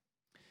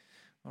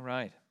All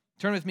right.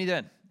 Turn with me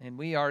then. And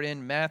we are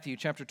in Matthew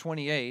chapter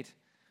 28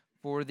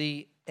 for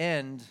the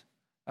end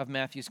of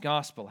Matthew's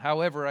gospel.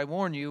 However, I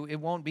warn you, it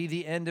won't be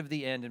the end of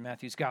the end in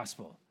Matthew's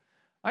gospel.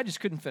 I just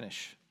couldn't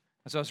finish.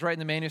 So I was writing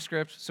the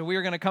manuscript. So we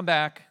are going to come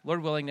back,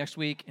 Lord willing, next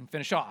week and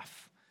finish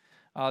off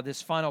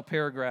this final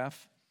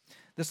paragraph,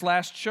 this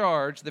last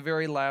charge, the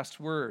very last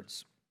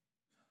words.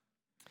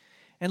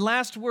 And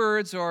last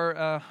words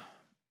are,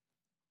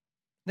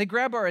 they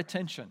grab our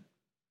attention,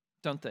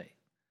 don't they?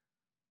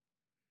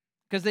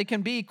 Because they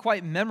can be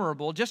quite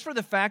memorable just for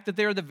the fact that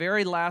they're the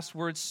very last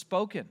words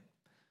spoken,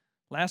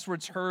 last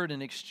words heard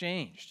and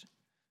exchanged.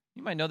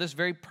 You might know this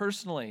very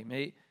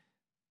personally.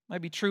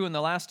 Might be true in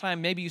the last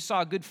time maybe you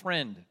saw a good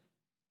friend.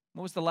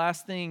 What was the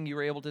last thing you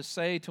were able to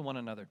say to one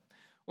another?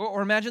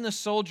 Or imagine the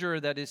soldier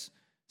that is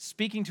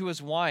speaking to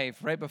his wife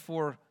right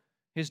before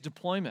his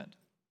deployment.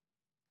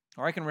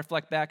 Or I can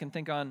reflect back and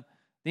think on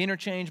the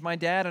interchange my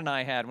dad and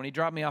I had when he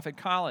dropped me off at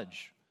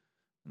college.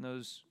 And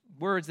those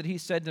words that he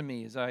said to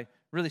me as I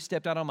really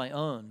stepped out on my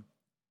own,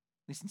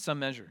 at least in some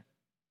measure.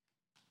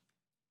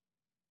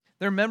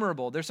 They're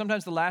memorable. They're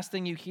sometimes the last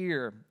thing you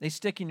hear. They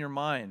stick in your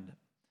mind.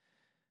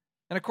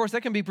 And of course,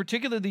 that can be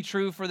particularly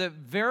true for the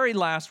very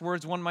last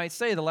words one might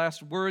say, the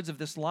last words of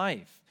this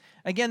life.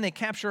 Again, they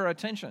capture our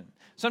attention.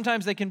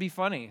 Sometimes they can be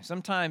funny.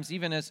 Sometimes,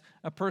 even as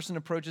a person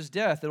approaches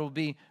death, it will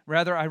be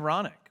rather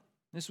ironic.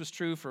 This was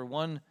true for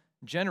one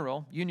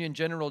general, Union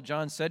General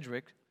John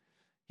Sedgwick.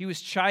 He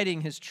was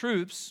chiding his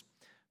troops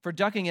for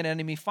ducking an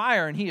enemy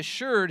fire, and he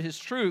assured his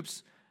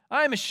troops,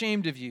 "I'm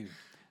ashamed of you.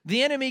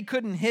 The enemy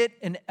couldn't hit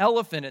an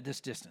elephant at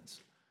this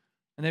distance."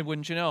 And then,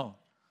 wouldn't you know,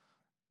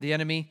 the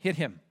enemy hit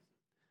him.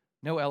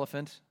 No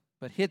elephant,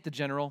 but hit the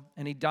general,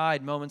 and he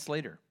died moments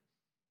later.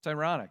 It's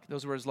ironic.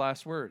 Those were his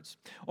last words.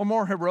 Or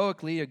more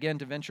heroically, again,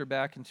 to venture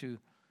back into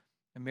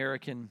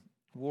American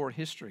war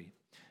history,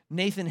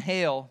 Nathan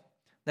Hale,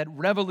 that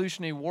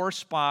Revolutionary War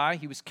spy,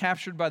 he was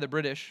captured by the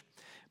British,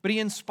 but he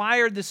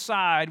inspired the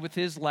side with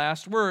his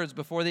last words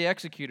before they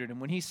executed him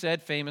when he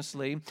said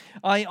famously,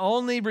 "I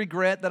only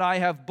regret that I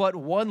have but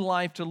one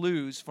life to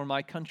lose for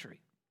my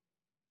country."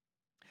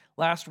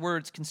 Last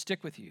words can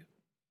stick with you.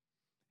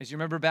 As you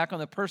remember back on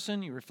the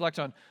person, you reflect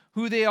on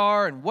who they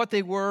are and what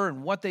they were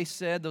and what they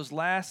said, those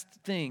last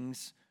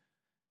things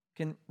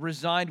can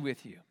reside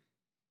with you.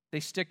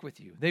 They stick with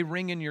you. They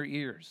ring in your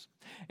ears.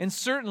 And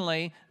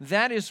certainly,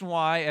 that is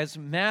why, as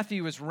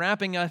Matthew is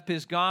wrapping up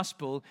his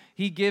gospel,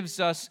 he gives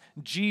us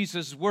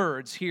Jesus'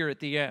 words here at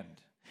the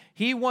end.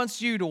 He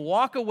wants you to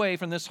walk away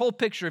from this whole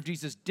picture of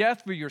Jesus'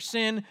 death for your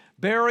sin,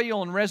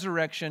 burial, and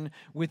resurrection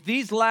with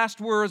these last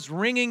words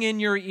ringing in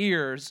your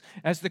ears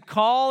as the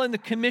call and the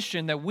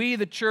commission that we,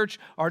 the church,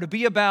 are to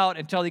be about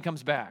until he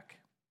comes back.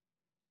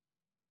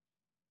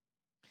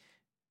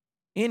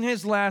 In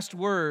his last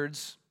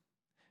words,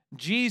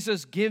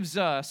 Jesus gives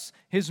us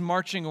his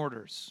marching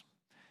orders.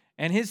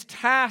 And his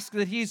task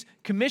that he's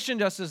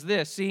commissioned us is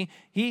this. See,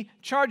 he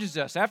charges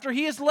us. After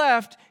he has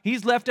left,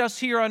 he's left us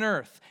here on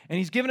earth. And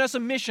he's given us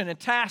a mission, a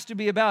task to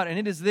be about. And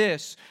it is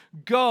this: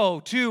 go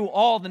to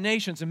all the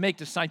nations and make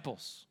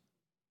disciples.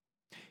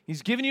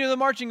 He's given you the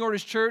marching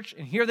orders, church,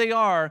 and here they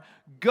are.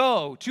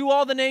 Go to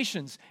all the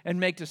nations and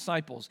make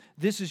disciples.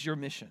 This is your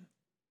mission.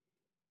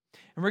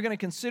 And we're going to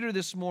consider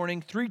this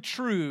morning 3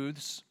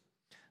 truths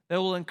that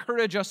will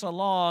encourage us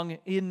along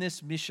in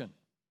this mission,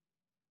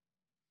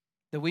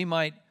 that we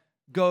might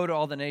go to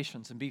all the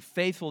nations and be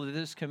faithful to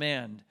this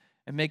command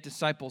and make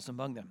disciples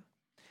among them.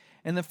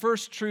 And the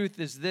first truth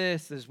is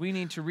this, is we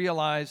need to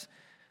realize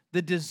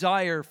the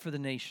desire for the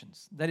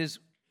nations. That is,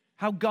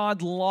 how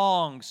God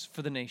longs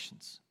for the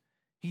nations.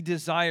 He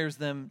desires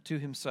them to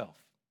himself.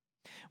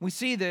 We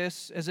see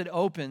this as it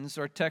opens,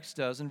 our text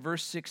does, in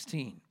verse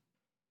 16.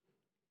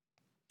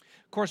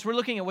 Of course, we're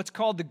looking at what's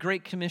called the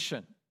Great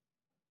Commission.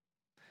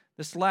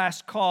 This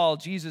last call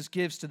Jesus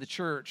gives to the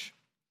church.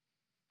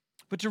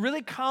 But to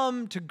really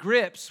come to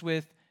grips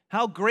with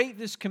how great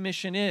this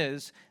commission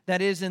is,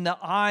 that is in the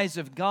eyes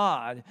of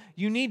God,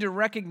 you need to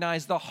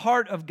recognize the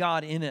heart of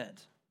God in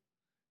it,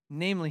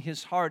 namely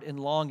his heart and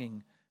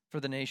longing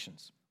for the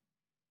nations.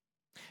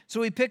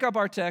 So we pick up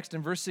our text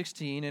in verse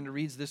 16, and it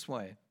reads this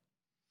way.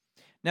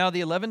 Now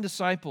the 11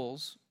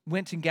 disciples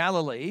went to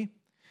Galilee,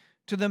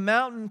 to the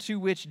mountain to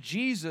which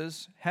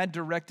Jesus had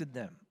directed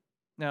them.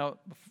 Now,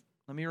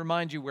 let me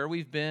remind you where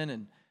we've been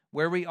and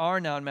where we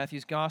are now in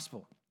Matthew's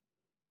gospel.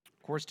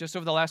 Of course, just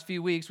over the last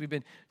few weeks, we've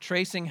been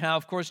tracing how,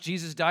 of course,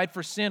 Jesus died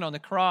for sin on the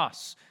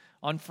cross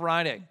on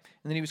Friday. And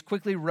then he was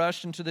quickly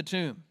rushed into the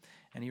tomb.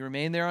 And he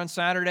remained there on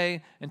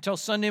Saturday until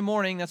Sunday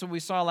morning. That's what we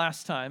saw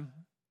last time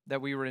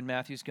that we were in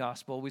Matthew's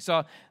gospel. We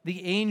saw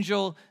the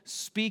angel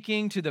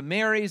speaking to the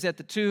Marys at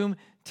the tomb,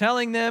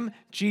 telling them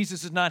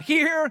Jesus is not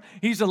here.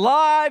 He's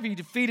alive. He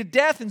defeated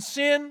death and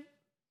sin,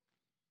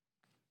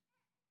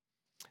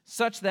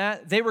 such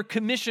that they were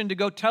commissioned to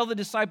go tell the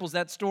disciples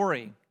that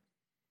story,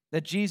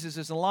 that Jesus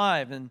is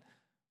alive. And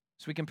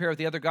as we compare with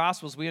the other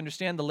Gospels, we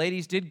understand the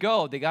ladies did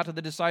go. They got to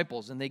the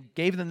disciples, and they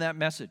gave them that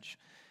message.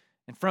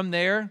 And from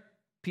there,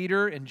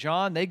 Peter and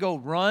John, they go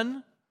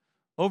run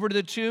over to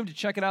the tomb to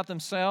check it out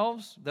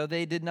themselves, though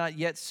they did not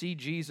yet see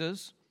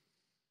Jesus.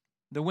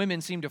 The women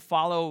seem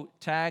to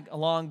tag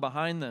along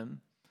behind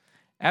them.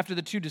 After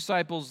the two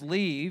disciples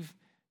leave,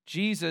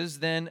 Jesus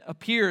then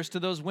appears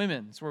to those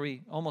women. That's where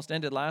we almost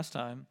ended last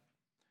time.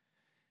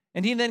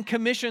 And he then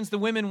commissions the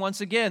women once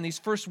again, these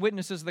first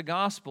witnesses of the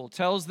gospel,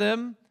 tells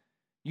them,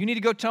 you need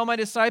to go tell my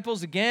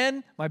disciples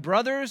again, my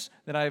brothers,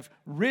 that I've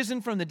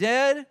risen from the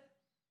dead,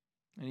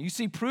 and you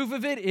see proof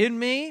of it in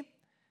me.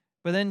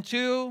 But then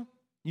two,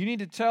 you need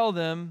to tell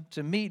them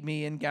to meet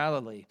me in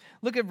Galilee.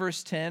 Look at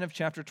verse 10 of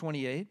chapter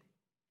 28.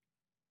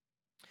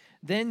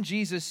 Then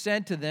Jesus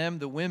said to them,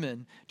 the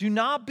women, do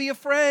not be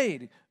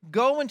afraid.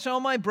 Go and tell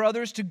my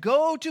brothers to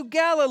go to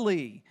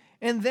Galilee,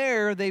 and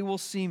there they will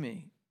see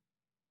me.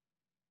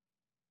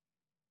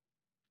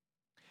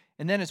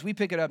 And then as we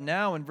pick it up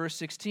now in verse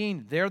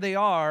 16, there they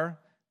are,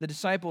 the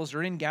disciples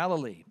are in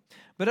Galilee.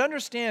 But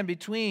understand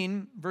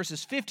between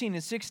verses 15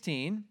 and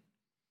 16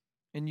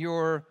 in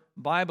your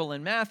Bible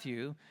in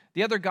Matthew,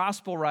 the other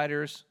gospel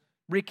writers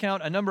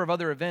recount a number of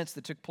other events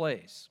that took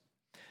place.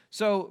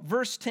 So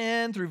verse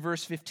 10 through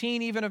verse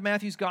 15 even of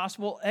Matthew's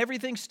gospel,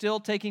 everything's still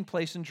taking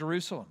place in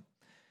Jerusalem.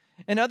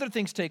 And other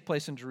things take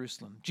place in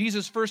Jerusalem.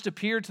 Jesus first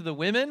appeared to the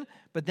women,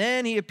 but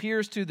then he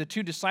appears to the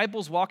two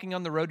disciples walking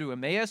on the road to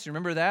Emmaus.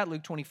 Remember that,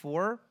 Luke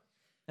 24?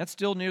 That's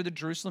still near the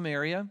Jerusalem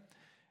area.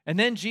 And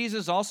then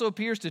Jesus also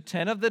appears to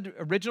 10 of the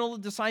original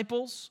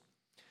disciples.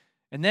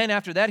 And then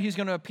after that, he's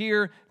going to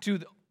appear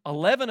to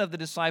 11 of the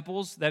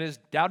disciples. That is,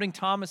 doubting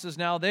Thomas is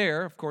now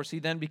there. Of course, he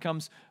then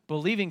becomes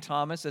believing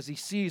Thomas as he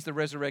sees the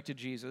resurrected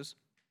Jesus.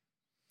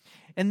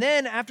 And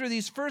then after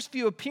these first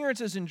few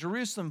appearances in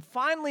Jerusalem,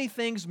 finally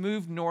things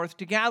move north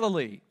to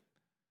Galilee,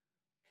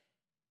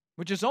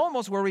 which is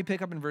almost where we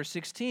pick up in verse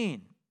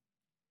 16.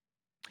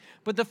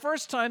 But the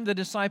first time the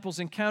disciples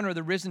encounter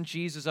the risen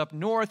Jesus up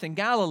north in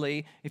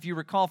Galilee, if you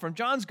recall from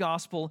John's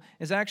gospel,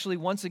 is actually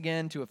once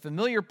again to a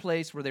familiar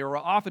place where they were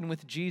often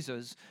with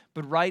Jesus,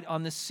 but right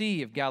on the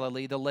Sea of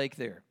Galilee, the lake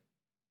there.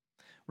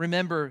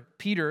 Remember,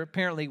 Peter,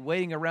 apparently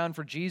waiting around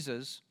for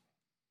Jesus,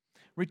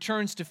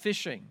 returns to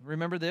fishing.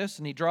 Remember this?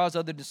 And he draws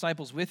other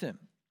disciples with him.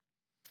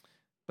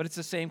 But it's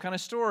the same kind of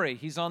story.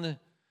 He's on the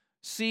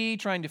sea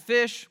trying to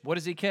fish. What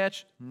does he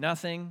catch?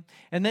 Nothing.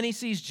 And then he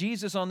sees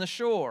Jesus on the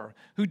shore,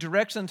 who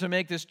directs them to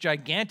make this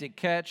gigantic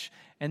catch.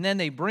 And then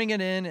they bring it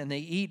in and they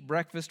eat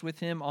breakfast with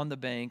him on the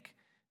bank,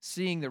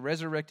 seeing the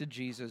resurrected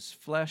Jesus,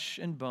 flesh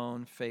and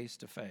bone, face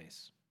to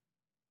face.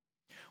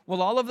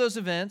 Well, all of those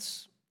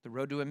events, the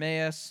road to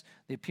Emmaus,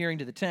 the appearing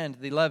to the 10, to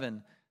the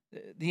 11,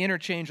 the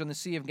interchange on the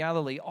Sea of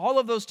Galilee, all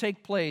of those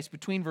take place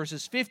between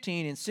verses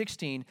 15 and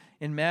 16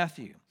 in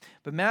Matthew.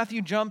 But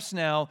Matthew jumps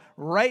now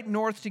right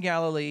north to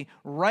Galilee,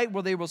 right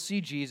where they will see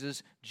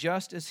Jesus,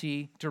 just as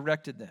he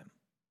directed them.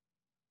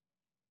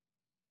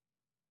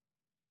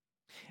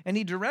 And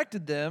he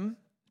directed them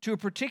to a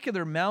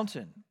particular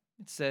mountain.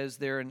 It says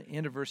there in the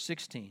end of verse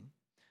 16.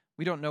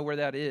 We don't know where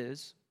that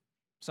is.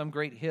 Some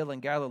great hill in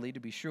Galilee, to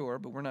be sure,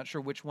 but we're not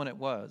sure which one it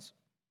was.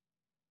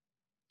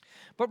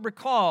 But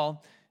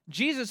recall,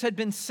 Jesus had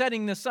been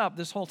setting this up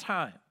this whole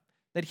time,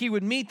 that he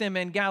would meet them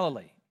in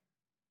Galilee.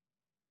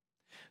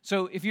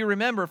 So if you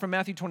remember from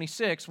Matthew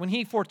 26, when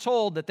he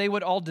foretold that they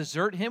would all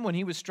desert him when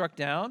he was struck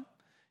down,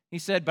 he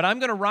said, but I'm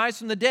going to rise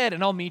from the dead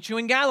and I'll meet you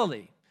in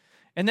Galilee.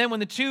 And then when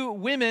the two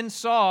women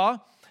saw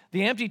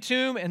the empty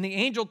tomb and the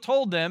angel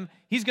told them,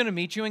 he's going to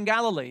meet you in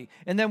Galilee.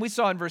 And then we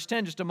saw in verse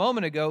 10 just a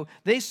moment ago,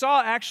 they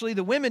saw actually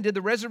the women did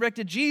the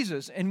resurrected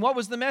Jesus. And what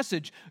was the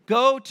message?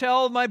 Go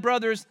tell my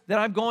brothers that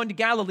I'm going to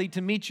Galilee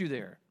to meet you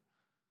there.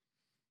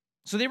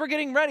 So they were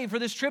getting ready for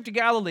this trip to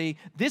Galilee.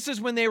 This is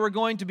when they were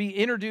going to be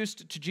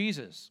introduced to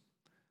Jesus,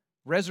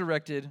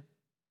 resurrected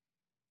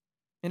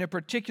in a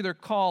particular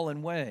call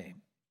and way.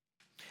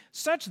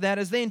 Such that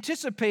as they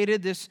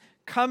anticipated this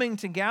coming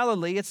to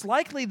Galilee, it's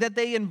likely that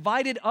they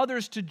invited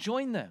others to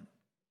join them,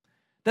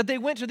 that they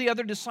went to the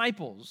other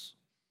disciples,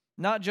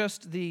 it's not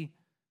just the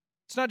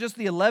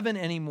 11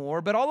 anymore,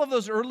 but all of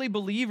those early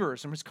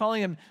believers, and was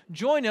calling them,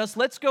 join us,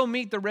 let's go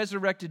meet the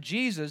resurrected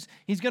Jesus.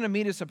 He's going to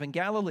meet us up in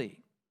Galilee.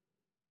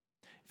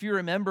 If you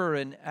remember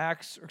in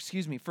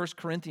 1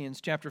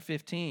 Corinthians chapter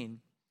 15,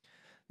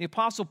 the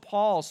Apostle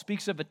Paul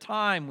speaks of a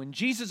time when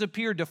Jesus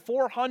appeared to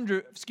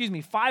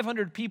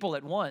 500 people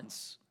at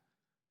once.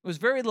 It was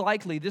very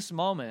likely this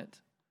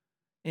moment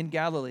in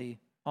Galilee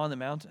on the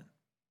mountain.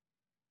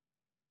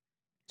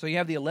 So you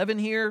have the 11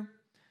 here.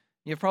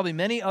 You have probably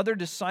many other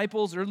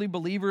disciples, early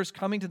believers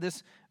coming to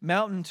this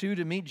mountain too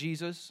to meet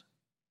Jesus.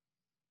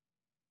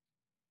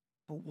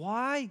 But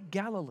why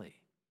Galilee?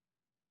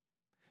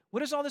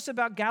 What is all this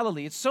about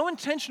Galilee? It's so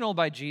intentional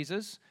by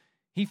Jesus.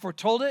 He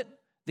foretold it.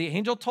 The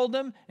angel told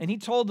them, and he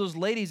told those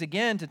ladies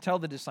again to tell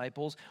the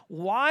disciples.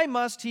 Why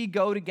must he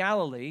go to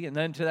Galilee? And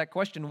then to that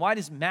question, why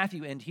does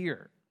Matthew end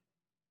here?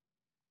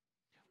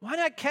 Why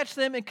not catch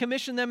them and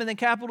commission them in the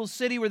capital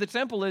city where the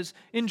temple is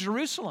in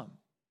Jerusalem?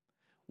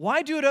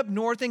 Why do it up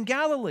north in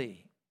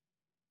Galilee?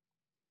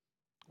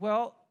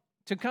 Well,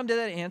 to come to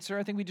that answer,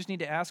 I think we just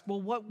need to ask,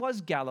 well, what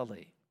was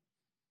Galilee?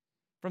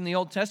 From the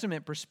Old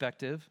Testament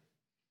perspective,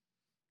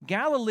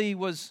 Galilee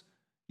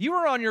you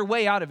were on your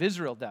way out of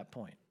Israel at that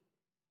point.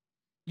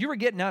 You were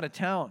getting out of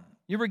town.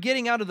 You were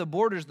getting out of the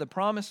borders of the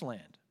promised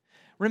land.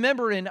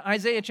 Remember in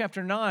Isaiah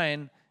chapter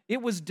 9,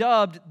 it was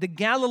dubbed the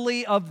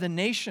Galilee of the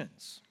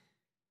nations.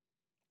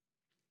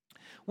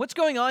 What's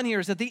going on here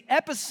is that the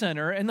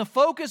epicenter and the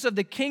focus of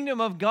the kingdom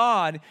of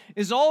God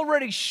is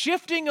already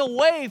shifting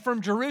away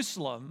from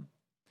Jerusalem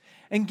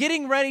and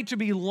getting ready to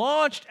be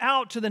launched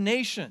out to the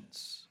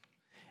nations,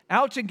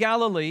 out to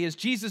Galilee, as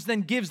Jesus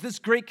then gives this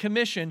great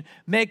commission,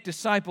 make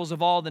disciples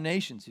of all the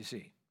nations, you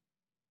see.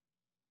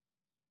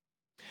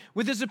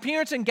 With his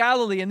appearance in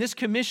Galilee and this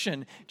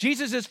commission,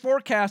 Jesus is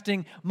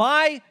forecasting,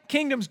 my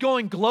kingdom's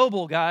going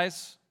global,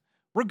 guys.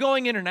 We're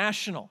going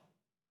international.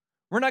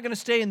 We're not going to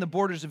stay in the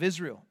borders of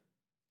Israel.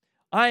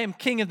 I am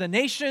king of the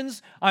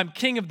nations, I'm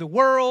king of the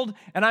world,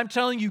 and I'm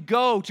telling you,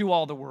 go to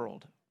all the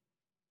world.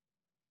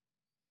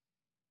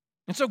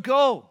 And so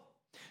go,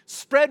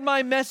 spread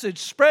my message,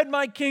 spread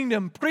my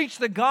kingdom, preach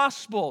the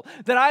gospel,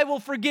 that I will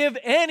forgive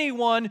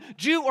anyone,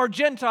 Jew or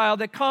Gentile,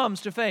 that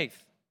comes to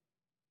faith,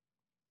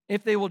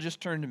 if they will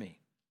just turn to me.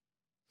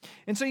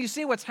 And so you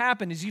see what's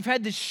happened is you've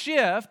had this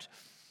shift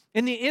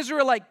in the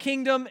Israelite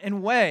kingdom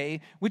and way,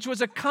 which was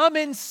a come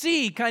and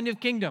see kind of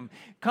kingdom.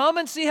 Come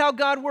and see how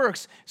God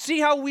works. See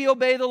how we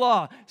obey the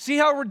law. See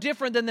how we're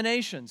different than the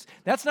nations.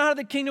 That's not how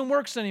the kingdom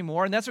works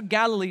anymore, and that's what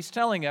Galilee's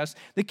telling us.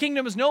 The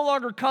kingdom is no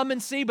longer come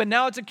and see, but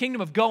now it's a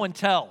kingdom of go and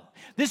tell.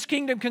 This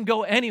kingdom can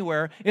go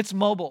anywhere. It's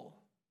mobile,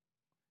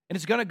 and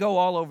it's going to go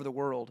all over the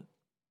world.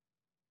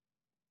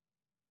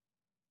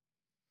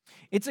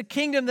 It's a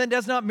kingdom that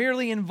does not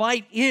merely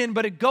invite in,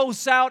 but it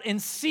goes out and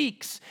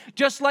seeks,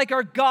 just like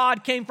our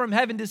God came from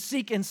heaven to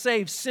seek and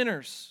save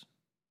sinners.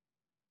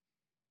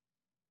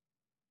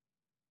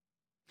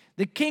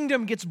 The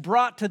kingdom gets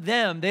brought to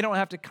them. They don't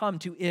have to come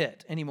to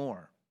it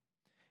anymore.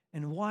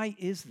 And why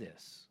is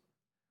this?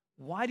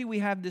 Why do we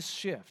have this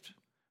shift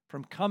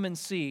from come and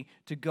see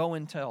to go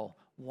and tell?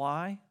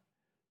 Why?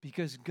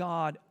 Because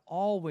God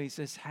always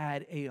has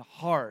had a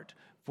heart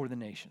for the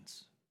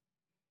nations.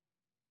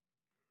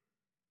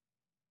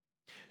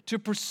 To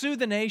pursue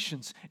the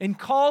nations and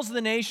calls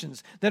the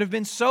nations that have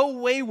been so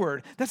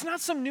wayward. That's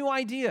not some new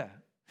idea.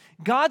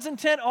 God's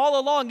intent all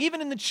along,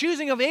 even in the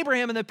choosing of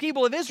Abraham and the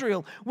people of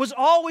Israel, was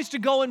always to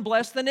go and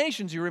bless the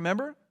nations. You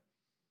remember?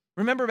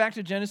 Remember back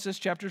to Genesis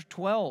chapter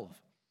 12.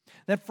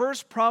 That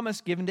first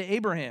promise given to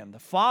Abraham, the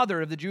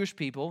father of the Jewish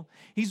people.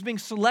 He's being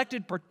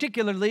selected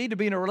particularly to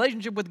be in a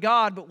relationship with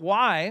God, but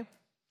why?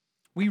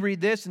 We read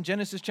this in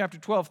Genesis chapter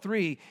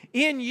 12:3.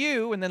 In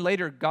you, and then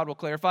later God will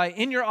clarify,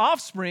 in your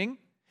offspring,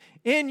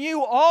 in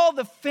you, all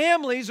the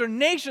families or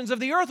nations of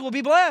the earth will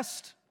be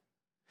blessed.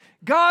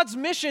 God's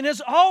mission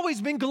has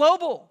always been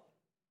global.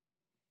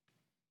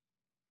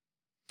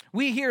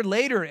 We hear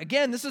later,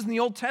 again, this is in the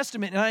Old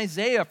Testament, in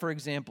Isaiah, for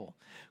example,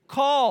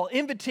 call,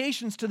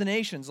 invitations to the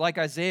nations, like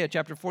Isaiah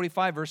chapter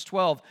 45, verse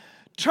 12.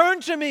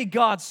 Turn to me,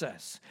 God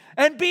says,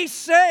 and be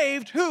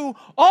saved, who?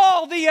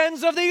 All the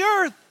ends of the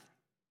earth.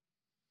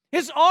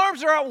 His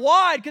arms are out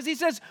wide because he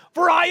says,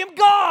 for I am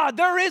God,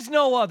 there is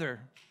no other.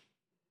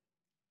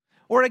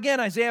 Or again,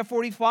 Isaiah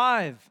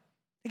 45.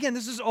 Again,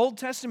 this is Old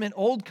Testament,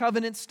 Old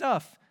Covenant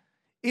stuff.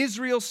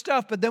 Israel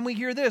stuff. But then we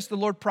hear this. The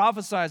Lord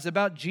prophesies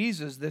about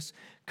Jesus, this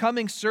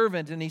coming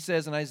servant. And he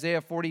says in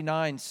Isaiah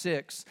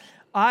 49:6,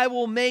 I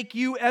will make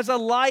you as a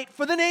light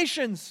for the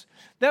nations,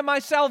 that my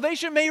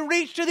salvation may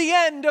reach to the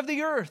end of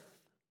the earth.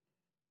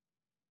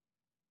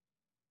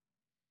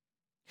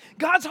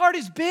 God's heart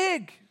is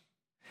big.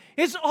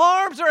 His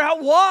arms are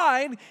out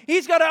wide.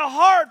 He's got a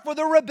heart for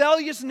the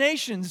rebellious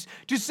nations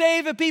to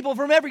save a people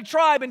from every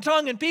tribe and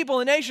tongue and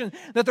people and nation,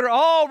 that they're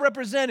all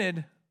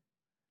represented.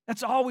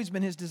 That's always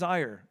been his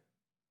desire.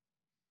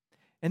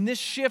 And this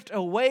shift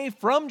away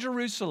from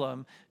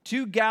Jerusalem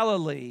to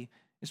Galilee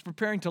is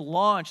preparing to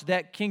launch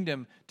that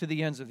kingdom to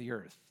the ends of the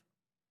earth.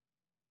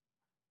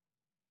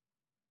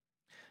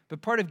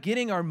 But part of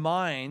getting our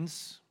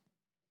minds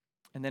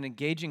and then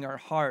engaging our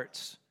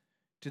hearts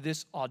to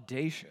this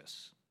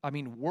audacious,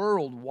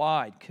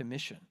 worldwide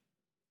commission.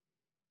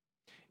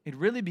 It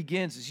really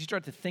begins as you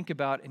start to think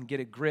about and get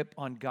a grip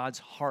on God's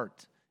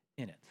heart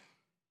in it.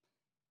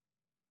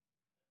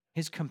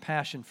 His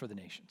compassion for the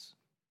nations.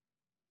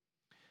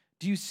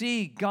 Do you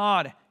see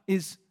God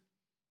is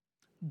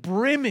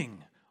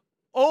brimming,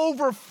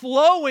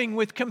 overflowing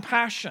with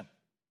compassion?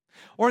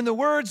 Or in the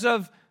words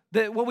of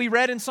what we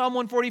read in Psalm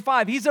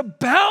 145, he's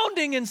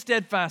abounding in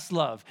steadfast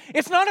love.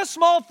 It's not a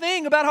small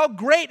thing about how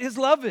great his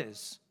love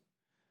is.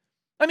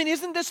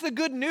 Isn't this the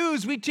good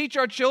news we teach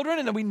our children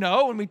and that we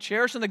know and we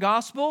cherish in the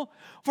gospel?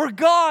 For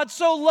God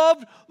so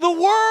loved the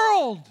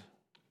world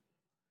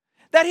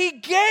that he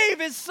gave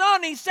his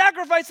son, he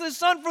sacrificed his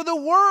son for the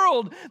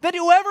world, that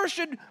whoever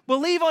should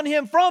believe on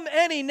him from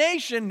any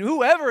nation,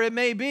 whoever it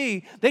may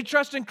be, they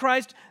trust in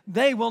Christ,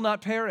 they will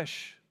not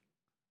perish.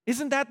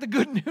 Isn't that the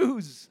good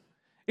news?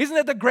 Isn't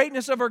that the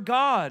greatness of our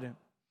God?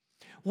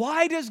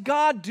 Why does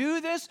God do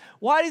this?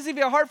 Why does he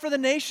have a heart for the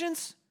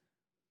nations?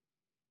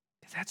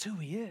 Because that's who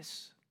he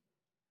is.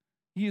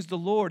 He is the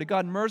Lord, a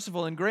God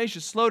merciful and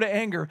gracious, slow to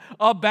anger,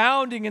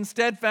 abounding in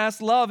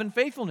steadfast love and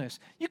faithfulness.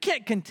 You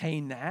can't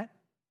contain that.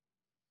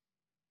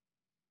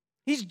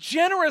 He's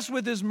generous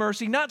with his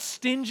mercy, not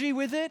stingy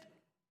with it.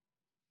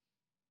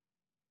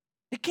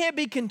 It can't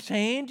be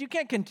contained. You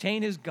can't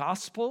contain his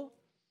gospel.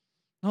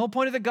 The whole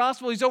point of the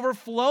gospel, he's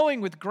overflowing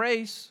with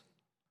grace.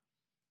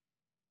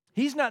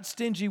 He's not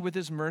stingy with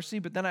his mercy,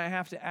 but then I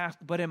have to ask,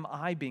 but am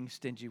I being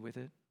stingy with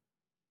it?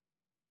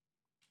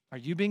 Are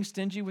you being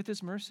stingy with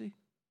his mercy?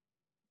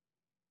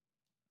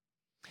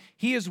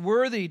 He is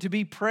worthy to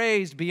be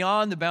praised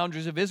beyond the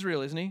boundaries of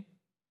Israel, isn't he?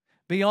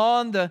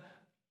 Beyond the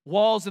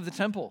walls of the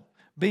temple,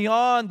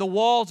 beyond the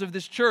walls of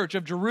this church,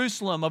 of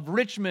Jerusalem, of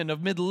Richmond,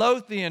 of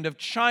Midlothian, of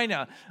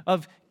China,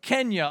 of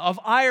Kenya, of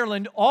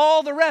Ireland,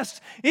 all the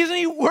rest. Isn't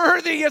he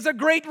worthy as a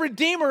great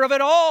redeemer of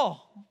it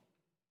all?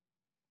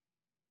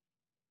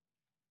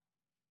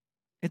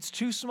 It's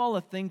too small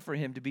a thing for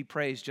him to be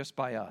praised just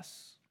by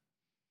us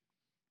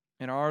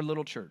in our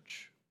little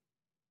church.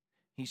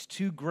 He's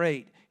too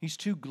great. He's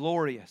too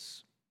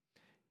glorious.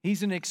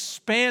 He's an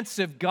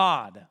expansive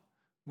God,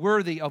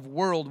 worthy of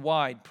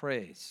worldwide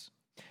praise.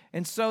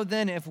 And so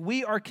then, if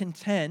we are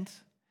content,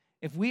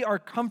 if we are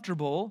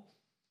comfortable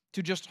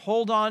to just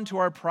hold on to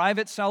our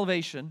private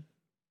salvation,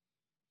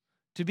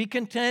 to be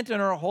content in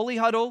our holy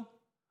huddle,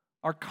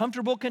 our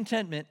comfortable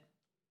contentment,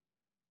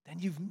 then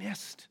you've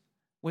missed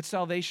what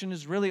salvation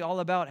is really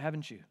all about,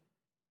 haven't you?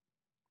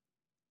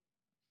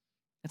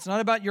 It's not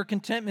about your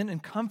contentment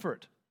and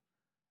comfort.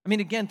 I mean,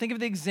 again, think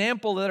of the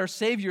example that our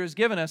Savior has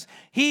given us.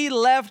 He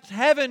left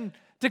heaven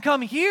to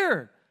come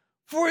here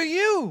for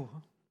you.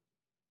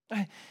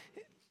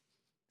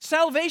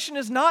 Salvation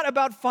is not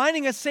about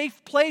finding a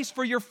safe place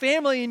for your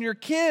family and your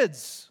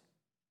kids.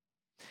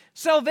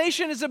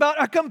 Salvation is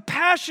about a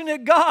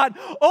compassionate God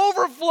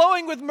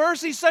overflowing with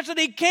mercy such that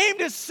he came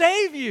to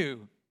save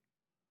you.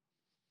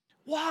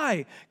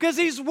 Why? Because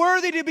he's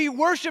worthy to be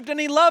worshiped and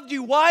he loved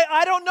you. Why?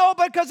 I don't know,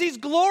 but because he's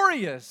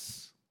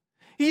glorious.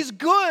 He's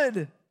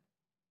good.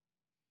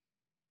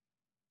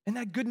 And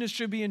that goodness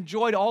should be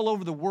enjoyed all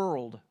over the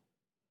world.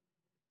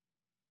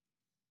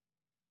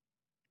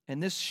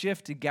 And this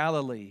shift to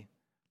Galilee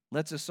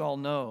lets us all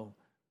know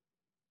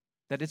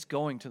that it's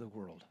going to the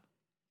world.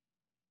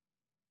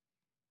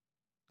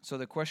 So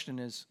the question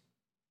is,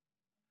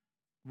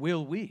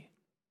 will we?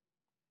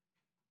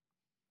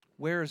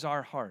 Where is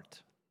our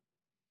heart?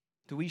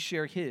 Do we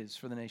share his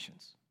for the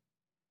nations?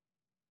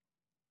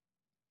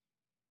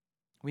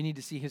 We need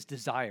to see his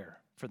desire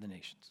for the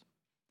nations.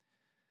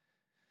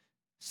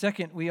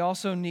 Second, we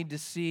also need to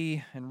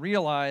see and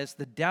realize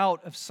the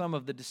doubt of some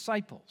of the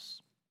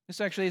disciples. This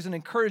actually is an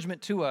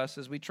encouragement to us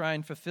as we try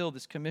and fulfill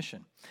this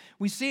commission.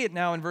 We see it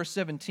now in verse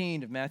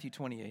 17 of Matthew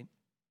 28.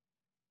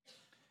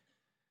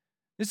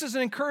 This is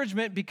an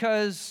encouragement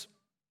because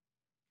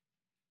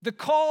the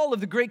call of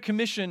the Great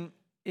Commission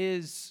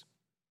is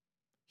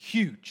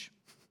huge.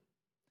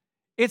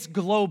 It's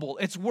global.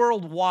 It's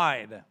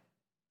worldwide.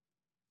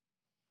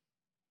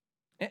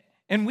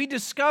 And we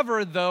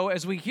discover, though,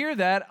 as we hear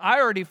that,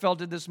 I already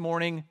felt it this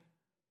morning,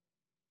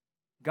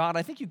 God,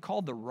 I think you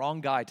called the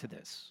wrong guy to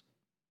this.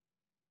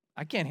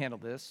 I can't handle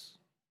this.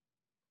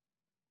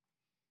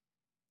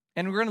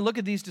 And we're going to look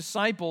at these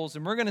disciples,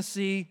 and we're going to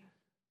see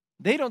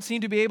they don't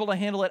seem to be able to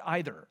handle it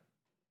either.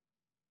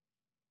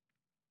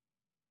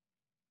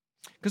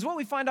 Because what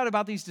we find out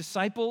about these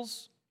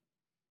disciples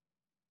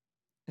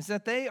is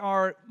that they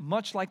are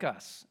much like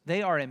us.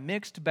 They are a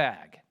mixed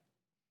bag,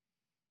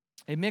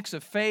 a mix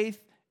of faith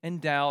and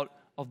doubt,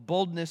 of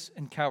boldness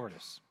and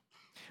cowardice.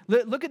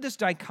 Look at this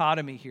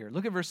dichotomy here.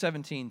 Look at verse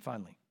 17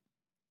 finally.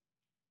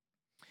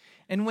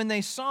 And when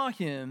they saw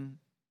him,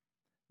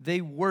 they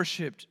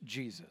worshiped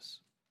Jesus,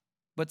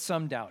 but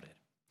some doubted.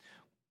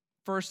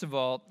 First of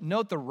all,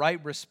 note the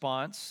right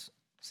response.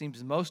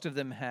 Seems most of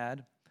them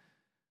had.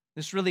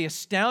 This really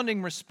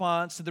astounding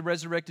response to the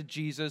resurrected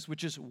Jesus,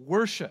 which is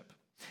worship.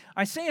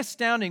 I say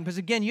astounding because,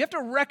 again, you have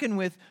to reckon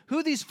with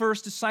who these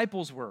first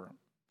disciples were.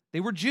 They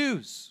were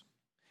Jews.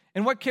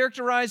 And what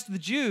characterized the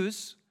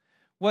Jews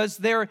was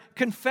their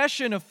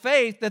confession of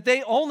faith that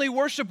they only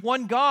worship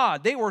one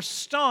God. They were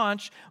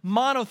staunch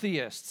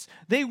monotheists.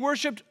 They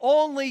worshiped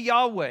only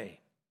Yahweh.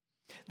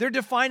 Their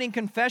defining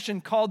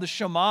confession, called the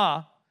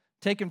Shema,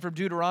 taken from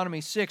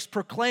Deuteronomy 6,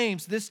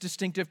 proclaims this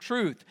distinctive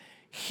truth.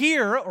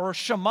 Hear, or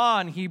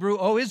Shema in Hebrew,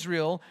 O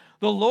Israel,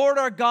 the Lord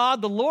our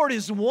God, the Lord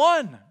is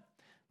one.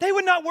 They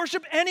would not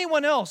worship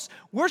anyone else.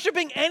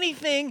 Worshiping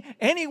anything,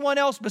 anyone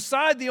else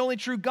beside the only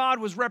true God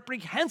was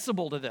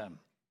reprehensible to them.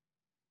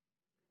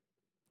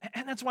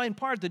 And that's why, in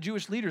part, the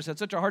Jewish leaders had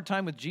such a hard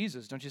time with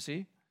Jesus, don't you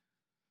see?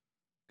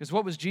 Because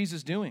what was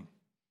Jesus doing?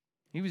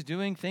 He was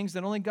doing things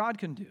that only God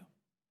can do.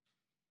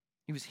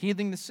 He was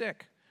healing the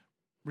sick,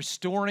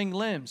 restoring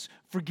limbs,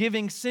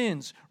 forgiving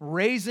sins,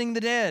 raising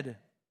the dead.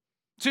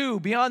 2,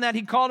 beyond that,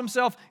 he called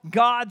himself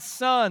God's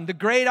Son, the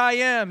great I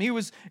am. He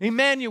was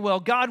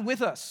Emmanuel, God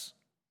with us.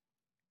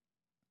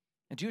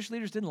 And Jewish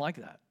leaders didn't like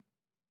that.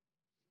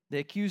 They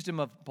accused him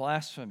of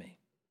blasphemy.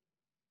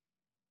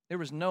 There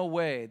was no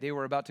way they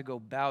were about to go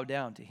bow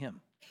down to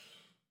him.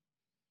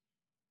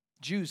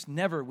 Jews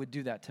never would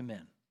do that to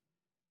men.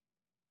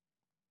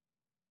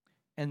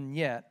 And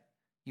yet,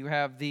 you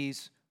have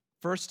these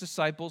first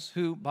disciples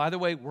who, by the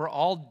way, were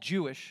all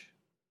Jewish,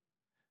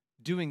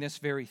 doing this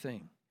very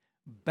thing,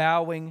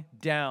 bowing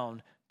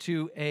down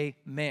to a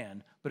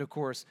man. But of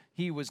course,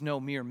 he was no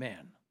mere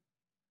man.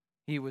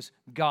 He was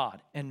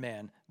God and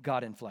man,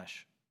 God in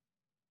flesh.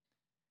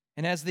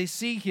 And as they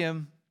see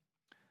him,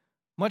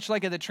 much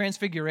like at the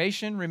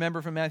Transfiguration,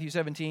 remember from Matthew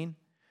 17,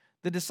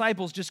 the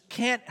disciples just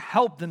can't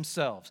help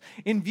themselves.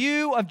 In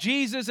view of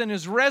Jesus and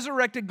his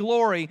resurrected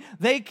glory,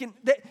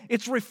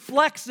 it's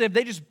reflexive.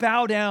 They just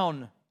bow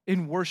down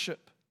in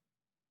worship.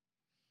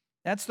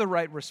 That's the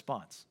right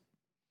response.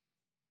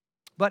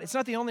 But it's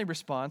not the only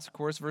response, of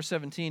course, verse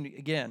 17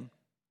 again.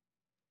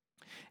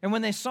 And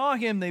when they saw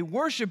him, they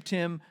worshiped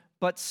him,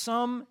 but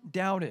some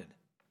doubted.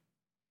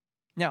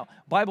 Now,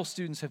 Bible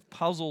students have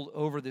puzzled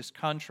over this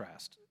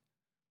contrast,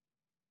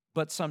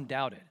 but some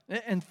doubted.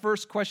 And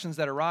first questions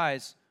that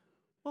arise,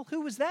 well,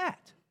 who was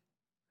that?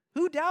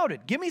 Who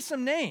doubted? Give me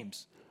some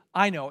names.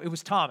 I know, it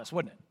was Thomas,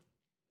 wasn't it?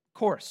 Of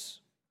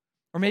course.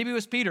 Or maybe it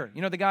was Peter.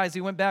 You know, the guys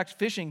who went back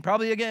fishing,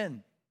 probably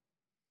again.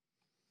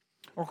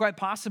 Or quite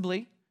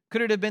possibly,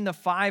 could it have been the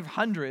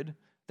 500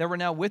 that were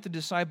now with the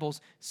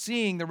disciples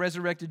seeing the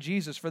resurrected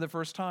Jesus for the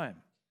first time?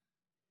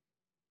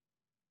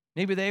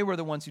 Maybe they were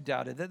the ones who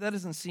doubted. That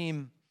doesn't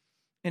seem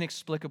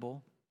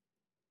inexplicable.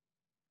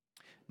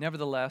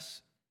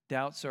 Nevertheless,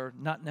 doubts are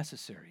not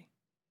necessary.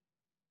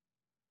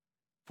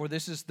 For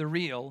this is the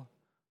real,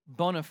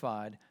 bona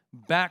fide,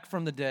 back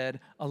from the dead,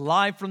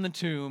 alive from the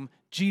tomb,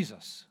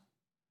 Jesus,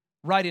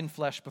 right in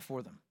flesh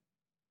before them.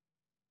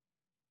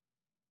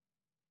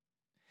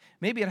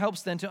 Maybe it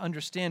helps then to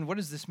understand what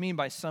does this mean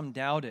by some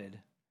doubted,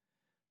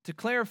 to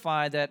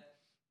clarify that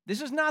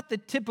this is not the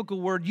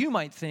typical word you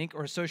might think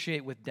or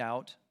associate with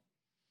doubt.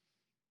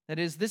 That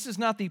is, this is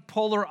not the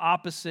polar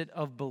opposite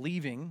of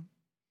believing.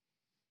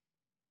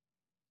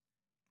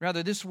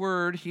 Rather, this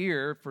word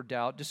here for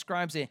doubt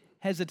describes a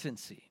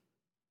hesitancy,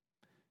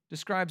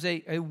 describes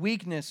a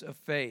weakness of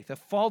faith, a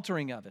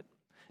faltering of it.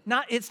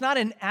 It's not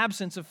an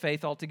absence of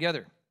faith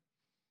altogether.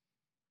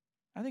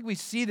 I think we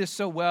see this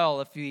so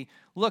well if we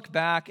look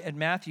back at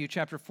Matthew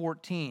chapter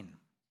 14.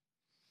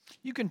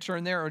 You can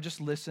turn there or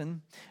just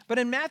listen. But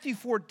in Matthew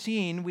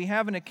 14, we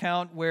have an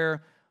account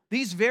where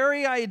these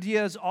very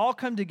ideas all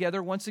come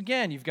together once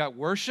again. You've got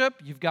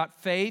worship, you've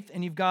got faith,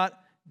 and you've got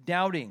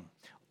doubting.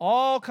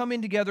 All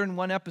coming together in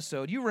one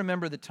episode. You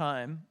remember the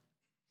time,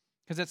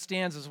 because it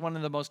stands as one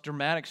of the most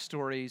dramatic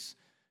stories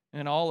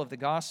in all of the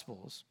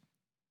Gospels.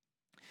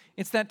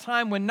 It's that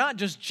time when not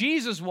just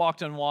Jesus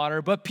walked on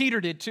water, but Peter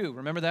did too.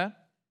 Remember that?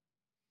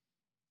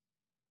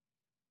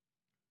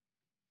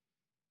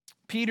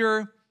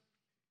 Peter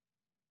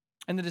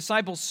and the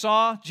disciples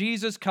saw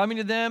Jesus coming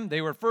to them.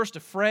 They were first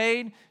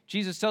afraid.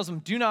 Jesus tells them,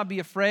 do not be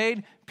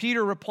afraid.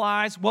 Peter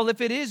replies, well, if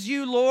it is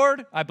you,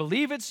 Lord, I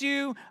believe it's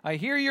you. I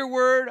hear your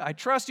word. I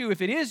trust you.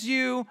 If it is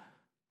you,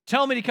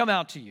 tell me to come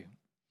out to you.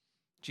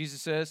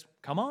 Jesus says,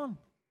 come on.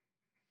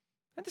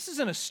 And this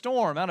isn't a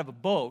storm out of a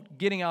boat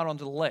getting out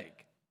onto the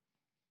lake.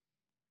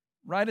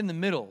 Right in the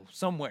middle,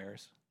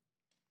 somewheres.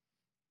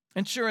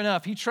 And sure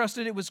enough, he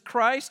trusted it was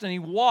Christ and he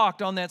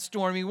walked on that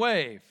stormy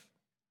wave.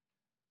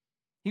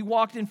 He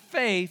walked in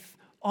faith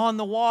on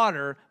the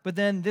water, but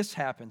then this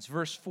happens.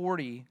 Verse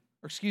 30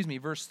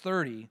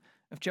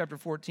 of chapter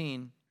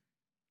 14.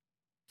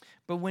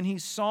 But when he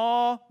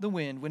saw the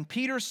wind, when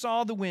Peter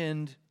saw the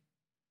wind,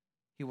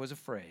 he was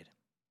afraid.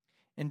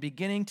 And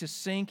beginning to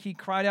sink, he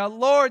cried out,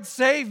 Lord,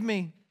 save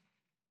me.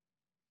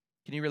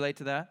 Can you relate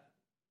to that?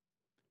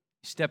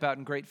 You step out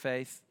in great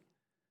faith,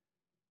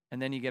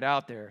 and then you get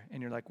out there,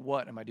 and you're like,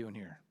 what am I doing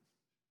here?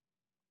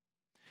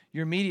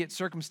 Your immediate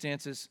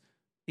circumstances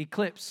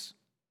eclipse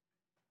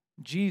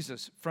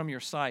Jesus from your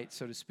sight,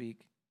 so to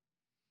speak.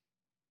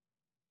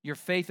 Your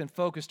faith and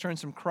focus turns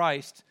from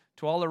Christ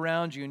to all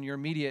around you in your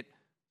immediate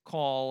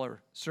call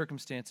or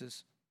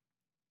circumstances.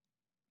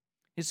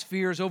 His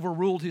fears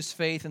overruled his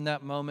faith in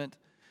that moment,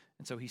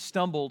 and so he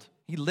stumbled.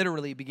 He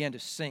literally began to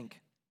sink.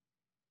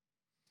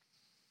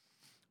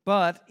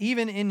 But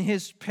even in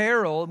his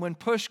peril, when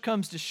push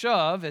comes to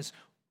shove, as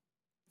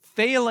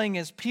failing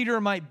as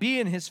Peter might be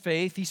in his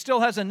faith, he still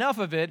has enough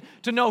of it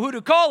to know who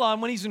to call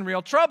on when he's in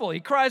real trouble. He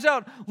cries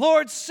out,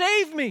 Lord,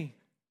 save me.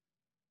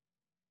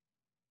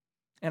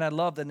 And I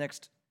love the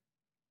next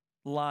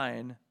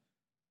line,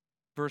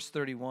 verse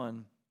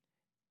 31.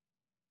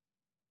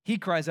 He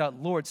cries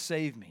out, Lord,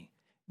 save me.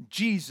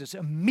 Jesus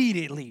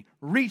immediately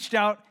reached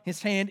out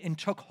his hand and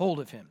took hold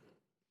of him.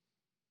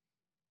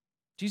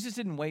 Jesus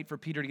didn't wait for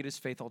Peter to get his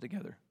faith all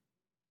together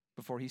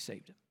before he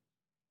saved him.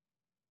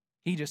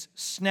 He just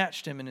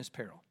snatched him in his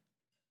peril.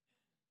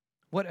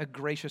 What a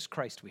gracious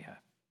Christ we have.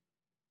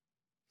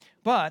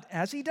 But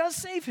as he does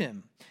save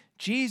him,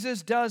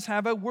 Jesus does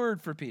have a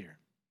word for Peter.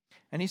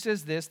 And he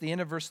says this, the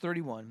end of verse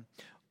 31,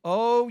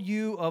 O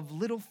you of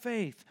little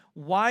faith,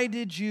 why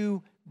did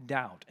you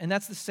doubt? And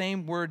that's the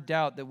same word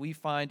doubt that we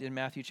find in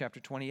Matthew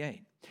chapter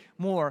 28.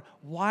 More,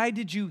 why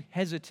did you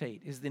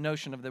hesitate is the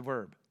notion of the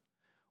verb.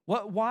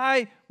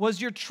 Why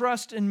was your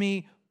trust in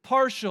me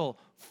partial,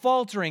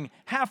 faltering,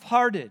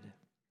 half-hearted?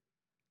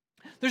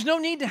 There's no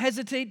need to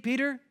hesitate,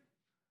 Peter.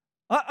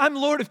 I'm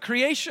Lord of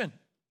creation.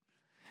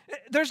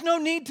 There's no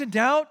need to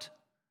doubt.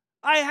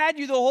 I had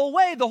you the whole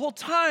way, the whole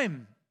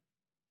time.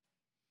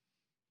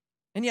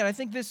 And yet, I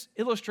think this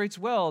illustrates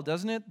well,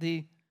 doesn't it,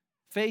 the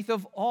faith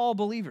of all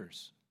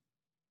believers.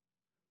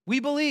 We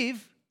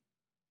believe,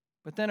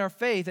 but then our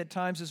faith at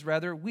times is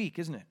rather weak,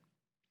 isn't it?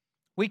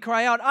 We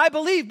cry out, I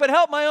believe, but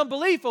help my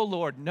unbelief, O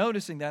Lord,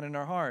 noticing that in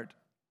our heart.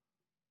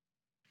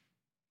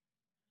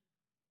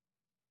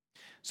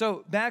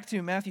 So back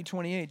to Matthew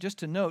 28, just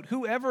to note,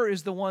 whoever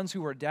is the ones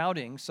who are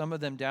doubting, some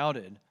of them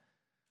doubted,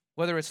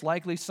 whether it's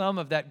likely some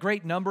of that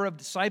great number of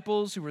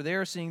disciples who were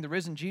there seeing the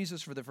risen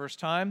Jesus for the first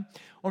time,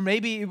 or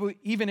maybe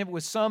even if it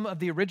was some of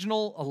the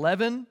original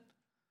 11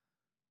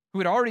 who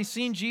had already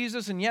seen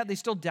Jesus and yet they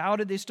still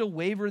doubted, they still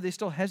wavered, they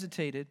still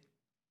hesitated.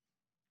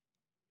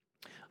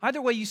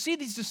 Either way, you see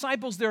these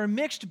disciples, they're a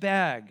mixed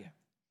bag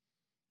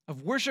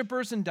of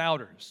worshipers and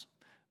doubters,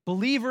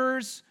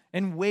 believers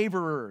and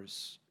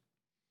waverers.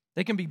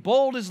 They can be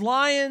bold as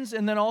lions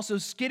and then also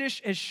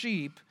skittish as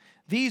sheep.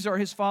 These are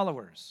his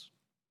followers.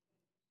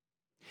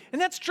 And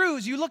that's true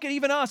as you look at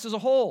even us as a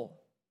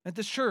whole, at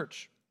this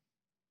church,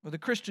 or the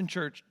Christian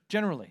church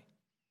generally.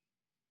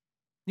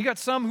 You got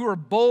some who are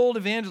bold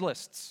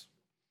evangelists.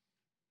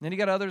 And then you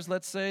got others,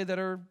 let's say, that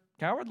are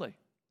cowardly,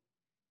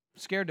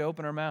 scared to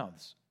open our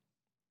mouths.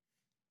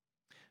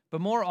 But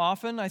more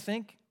often, I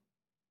think,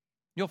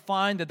 you'll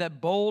find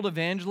that bold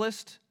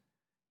evangelist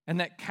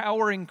and that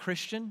cowering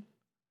Christian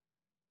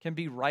can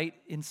be right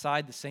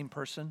inside the same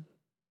person.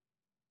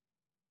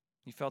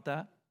 You felt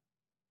that?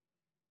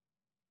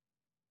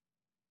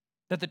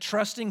 That the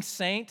trusting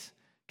saint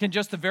can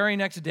just the very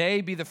next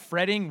day be the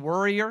fretting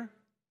worrier.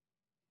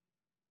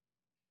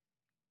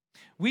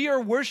 We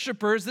are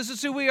worshipers. This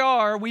is who we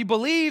are. We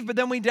believe, but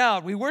then we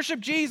doubt. We worship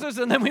Jesus,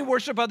 and then we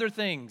worship other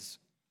things.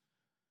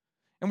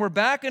 And we're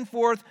back and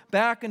forth,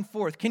 back and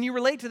forth. Can you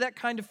relate to that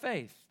kind of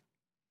faith?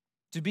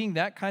 To being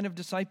that kind of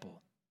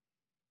disciple?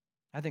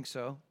 I think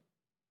so.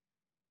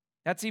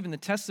 That's even the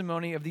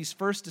testimony of these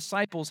first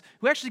disciples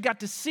who actually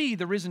got to see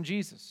the risen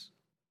Jesus.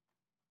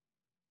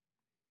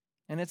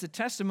 And it's a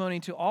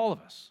testimony to all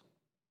of us.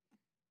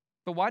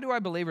 But why do I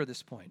belabor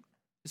this point?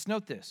 Just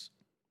note this.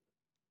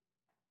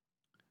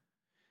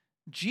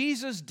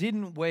 Jesus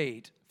didn't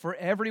wait for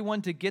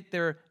everyone to get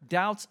their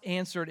doubts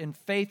answered in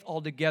faith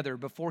altogether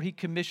before he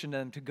commissioned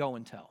them to go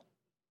and tell.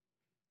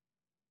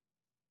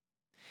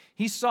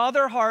 He saw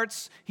their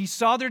hearts, he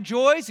saw their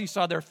joys, he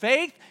saw their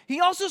faith,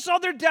 he also saw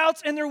their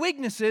doubts and their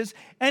weaknesses,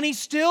 and he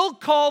still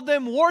called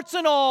them, warts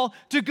and all,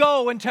 to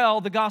go and tell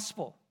the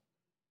gospel.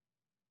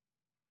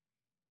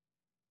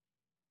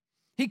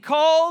 He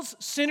calls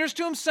sinners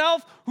to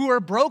himself who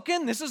are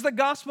broken. This is the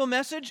gospel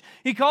message.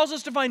 He calls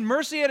us to find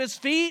mercy at his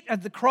feet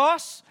at the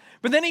cross.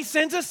 But then he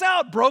sends us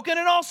out, broken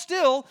and all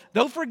still,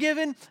 though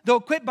forgiven, though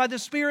equipped by the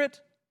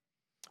Spirit,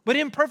 but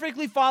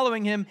imperfectly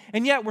following him,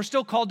 and yet we're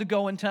still called to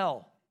go and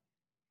tell.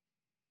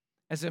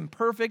 As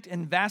imperfect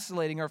and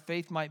vacillating our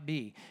faith might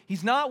be,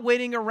 he's not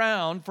waiting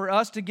around for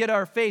us to get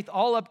our faith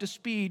all up to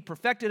speed,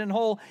 perfected and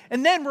whole,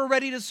 and then we're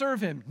ready to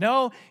serve him.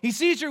 No, he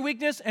sees your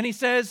weakness and he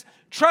says,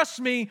 trust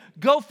me,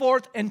 go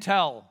forth and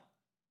tell.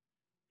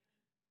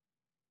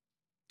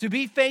 To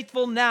be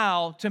faithful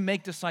now to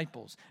make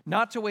disciples,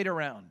 not to wait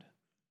around.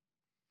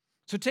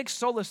 So take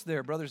solace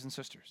there, brothers and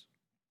sisters.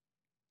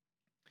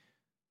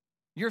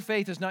 Your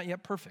faith is not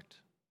yet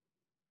perfect.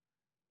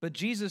 But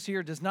Jesus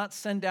here does not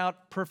send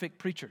out perfect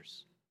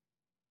preachers.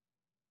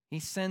 He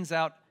sends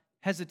out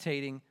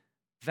hesitating,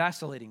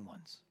 vacillating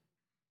ones.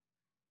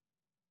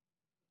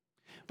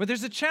 But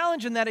there's a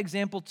challenge in that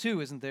example too,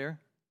 isn't there?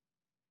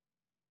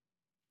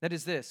 That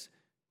is this: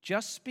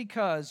 just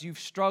because you've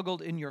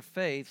struggled in your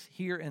faith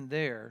here and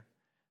there,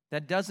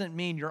 that doesn't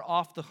mean you're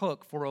off the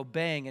hook for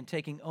obeying and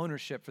taking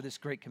ownership for this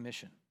great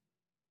commission.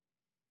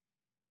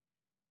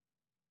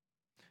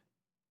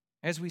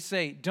 As we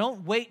say,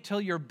 don't wait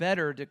till you're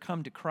better to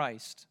come to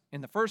Christ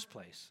in the first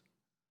place.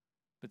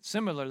 But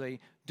similarly,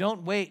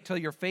 don't wait till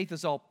your faith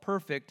is all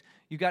perfect,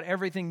 you got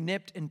everything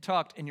nipped and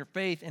tucked in your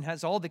faith and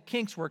has all the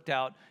kinks worked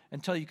out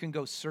until you can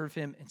go serve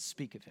him and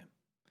speak of him.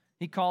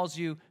 He calls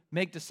you,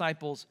 make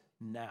disciples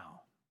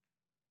now.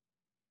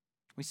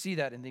 We see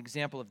that in the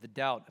example of the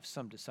doubt of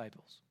some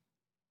disciples.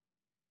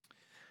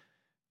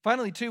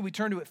 Finally, too, we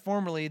turn to it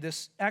formally,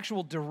 this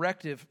actual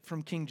directive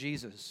from King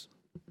Jesus.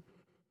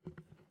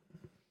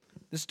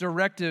 This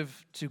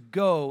directive to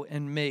go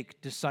and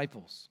make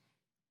disciples.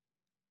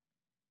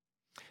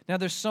 Now,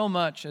 there's so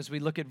much as we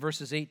look at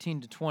verses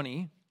 18 to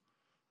 20.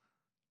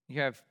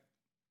 You have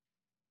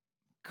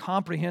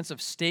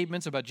comprehensive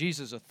statements about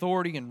Jesus'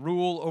 authority and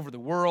rule over the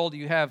world.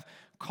 You have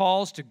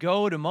calls to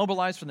go, to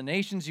mobilize for the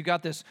nations. You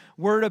got this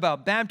word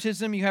about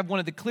baptism. You have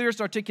one of the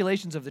clearest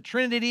articulations of the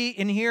Trinity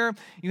in here.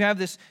 You have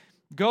this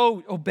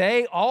go,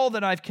 obey all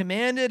that I've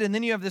commanded. And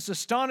then you have this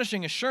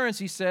astonishing assurance,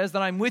 he says,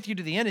 that I'm with you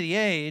to the end of the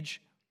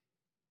age.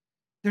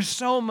 There's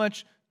so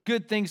much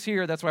good things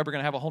here. That's why we're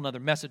going to have a whole nother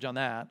message on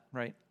that,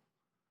 right?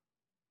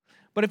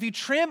 But if you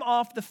trim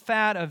off the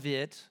fat of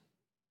it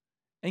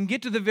and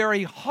get to the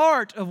very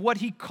heart of what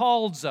he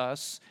calls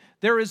us,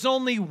 there is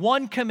only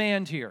one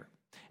command here.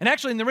 And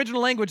actually, in the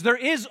original language, there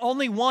is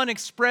only one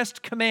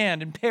expressed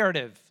command,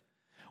 imperative,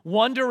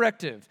 one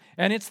directive,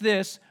 and it's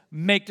this: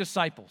 make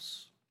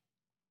disciples.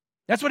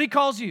 That's what he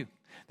calls you.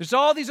 There's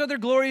all these other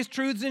glorious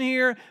truths in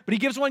here, but he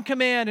gives one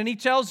command, and he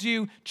tells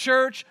you,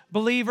 church,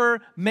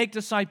 believer, make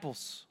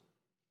disciples.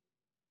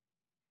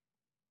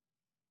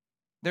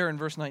 There in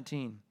verse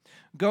 19,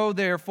 go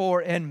therefore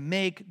and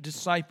make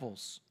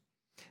disciples.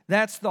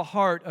 That's the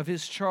heart of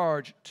his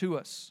charge to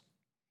us.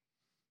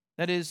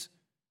 That is,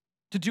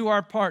 to do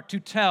our part, to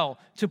tell,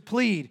 to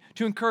plead,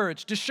 to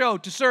encourage, to show,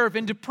 to serve,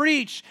 and to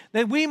preach,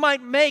 that we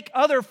might make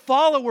other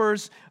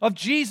followers of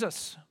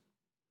Jesus.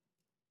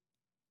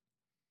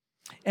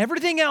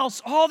 Everything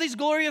else, all these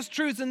glorious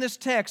truths in this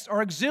text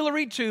are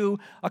auxiliary to,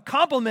 a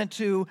complement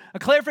to, a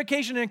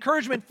clarification and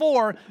encouragement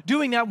for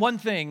doing that one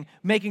thing,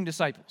 making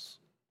disciples.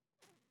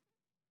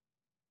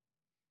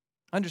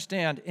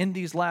 Understand, in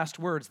these last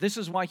words, this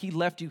is why he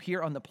left you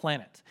here on the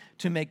planet,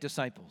 to make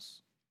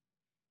disciples.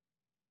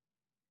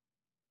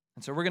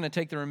 And so we're going to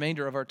take the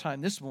remainder of our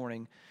time this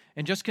morning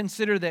and just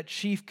consider that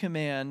chief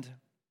command.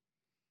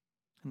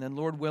 And then,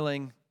 Lord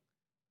willing,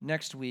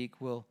 next week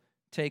we'll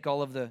take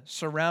all of the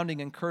surrounding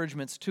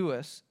encouragements to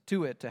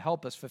it to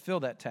help us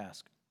fulfill that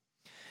task.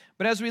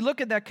 But as we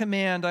look at that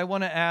command, I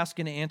want to ask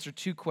and answer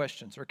two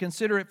questions, or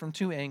consider it from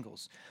two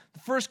angles. The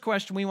first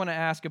question we want to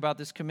ask about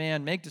this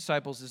command, make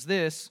disciples, is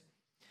this: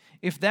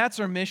 if that's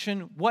our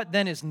mission, what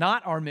then is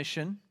not our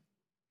mission?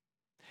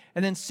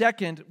 And then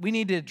second, we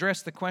need to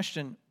address the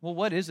question, well,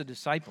 what is a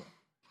disciple?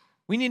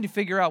 We need to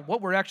figure out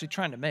what we're actually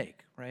trying to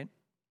make, right?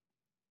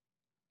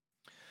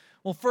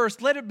 Well,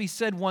 first, let it be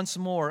said once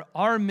more,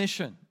 our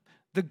mission,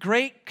 the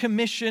Great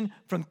Commission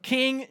from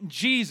King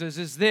Jesus,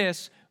 is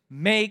this: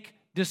 make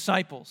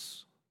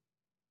disciples.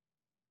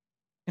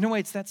 In a way,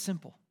 it's that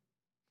simple.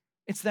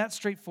 It's that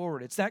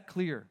straightforward. It's that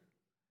clear.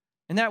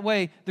 In that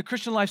way, the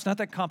Christian life's not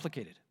that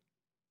complicated.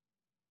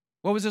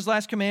 What was his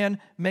last command?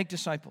 Make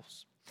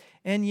disciples.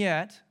 And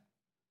yet,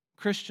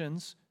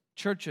 Christians,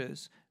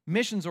 churches,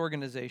 missions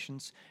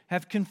organizations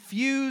have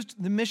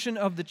confused the mission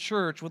of the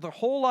church with a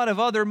whole lot of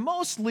other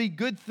mostly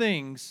good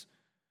things,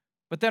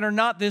 but that are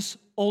not this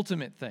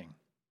ultimate thing.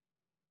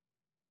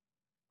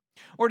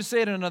 Or to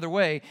say it another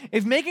way,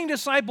 if making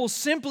disciples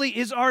simply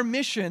is our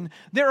mission,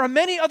 there are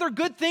many other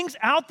good things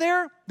out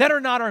there that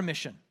are not our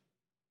mission.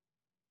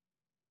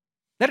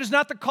 That is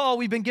not the call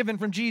we've been given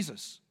from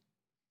Jesus.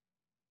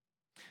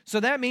 So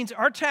that means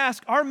our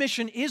task, our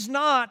mission is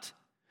not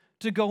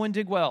to go and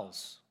dig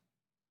wells.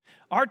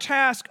 Our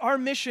task, our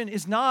mission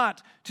is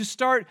not to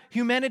start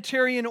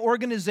humanitarian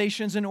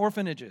organizations and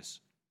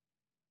orphanages.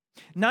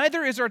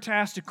 Neither is our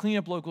task to clean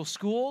up local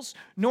schools,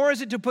 nor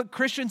is it to put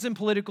Christians in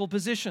political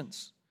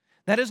positions.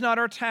 That is not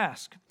our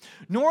task.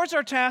 Nor is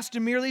our task to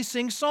merely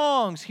sing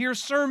songs, hear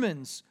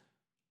sermons,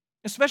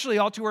 especially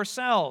all to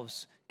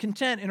ourselves,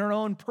 content in our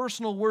own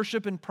personal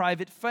worship and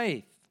private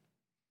faith.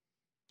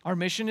 Our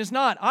mission is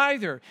not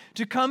either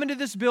to come into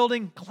this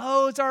building,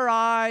 close our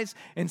eyes,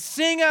 and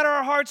sing out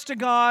our hearts to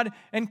God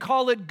and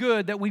call it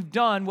good that we've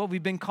done what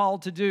we've been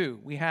called to do.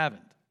 We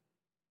haven't.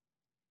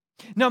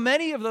 Now,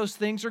 many of those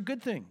things are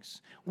good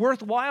things,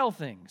 worthwhile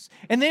things,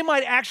 and they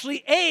might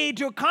actually aid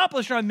to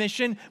accomplish our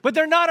mission, but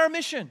they're not our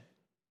mission.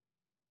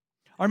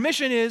 Our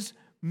mission is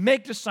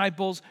make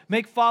disciples,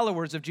 make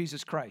followers of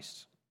Jesus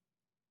Christ.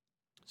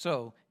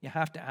 So you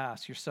have to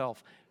ask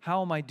yourself,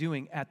 how am I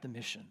doing at the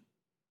mission?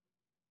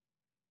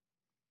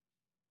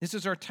 This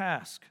is our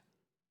task.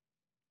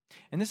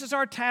 And this is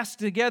our task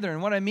together.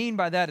 And what I mean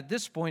by that at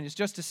this point is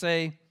just to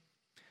say,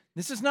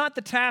 this is not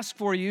the task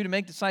for you to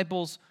make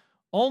disciples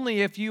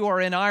only if you are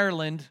in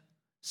Ireland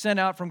sent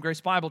out from Grace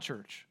Bible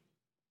Church.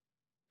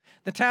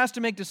 The task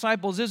to make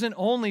disciples isn't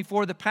only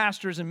for the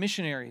pastors and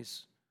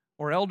missionaries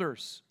or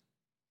elders.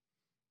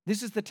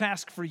 This is the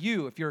task for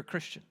you if you're a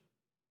Christian.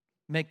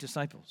 Make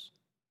disciples.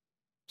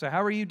 So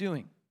how are you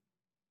doing?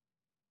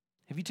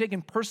 Have you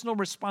taken personal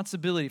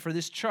responsibility for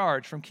this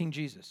charge from King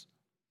Jesus?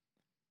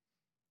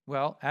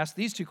 Well, ask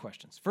these two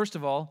questions. First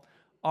of all,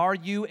 are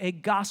you a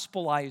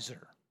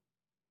gospelizer?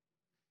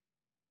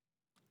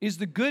 Is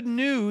the good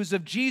news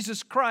of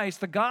Jesus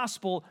Christ, the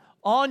gospel,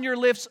 on your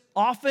lips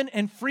often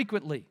and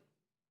frequently?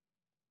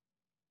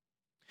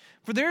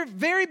 For the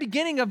very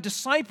beginning of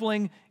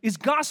discipling is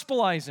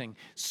gospelizing,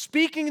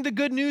 speaking the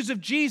good news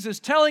of Jesus,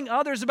 telling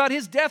others about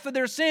his death of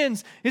their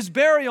sins, his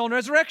burial and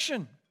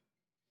resurrection.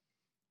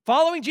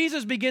 Following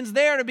Jesus begins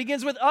there, and it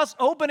begins with us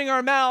opening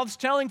our mouths,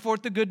 telling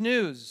forth the good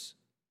news.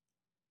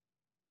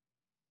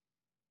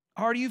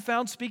 Are you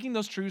found speaking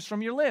those truths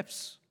from your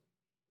lips?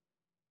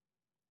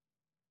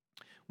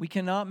 We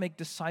cannot make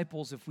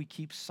disciples if we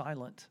keep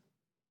silent.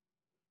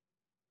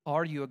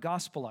 Are you a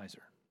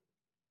gospelizer?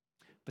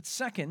 But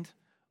second,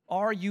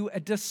 are you a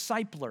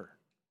discipler?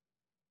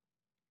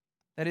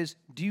 That is,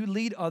 do you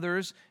lead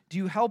others? Do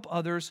you help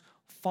others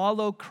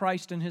follow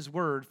Christ and his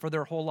word for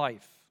their whole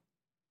life?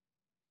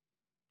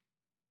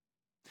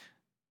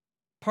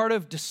 Part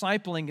of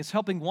discipling is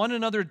helping one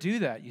another do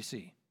that, you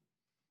see.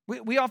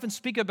 We often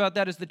speak about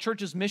that as the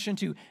church's mission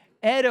to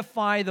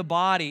edify the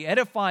body,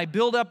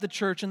 build up the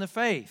church in the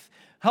faith.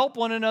 Help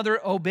one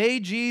another obey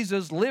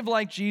Jesus, live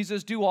like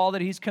Jesus, do all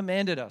that he's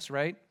commanded us,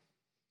 right?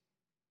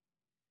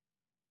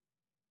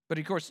 But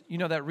of course, you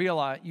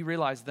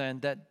realize then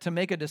that to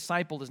make a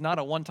disciple is not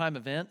a one-time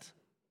event,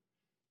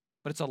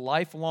 but it's a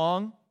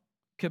lifelong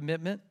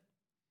commitment.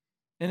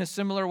 In a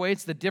similar way,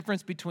 it's the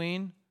difference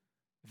between,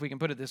 if we can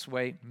put it this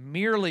way,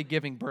 merely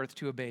giving birth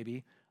to a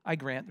baby. I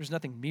grant there's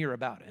nothing mere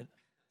about it.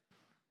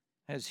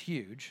 That's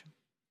huge.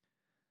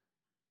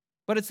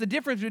 But it's the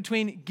difference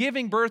between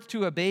giving birth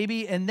to a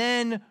baby and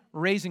then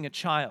raising a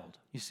child,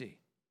 you see.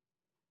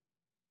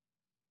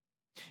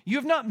 You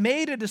have not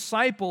made a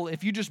disciple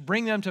if you just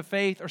bring them to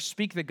faith or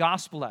speak the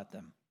gospel at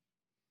them.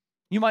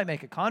 You might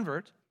make a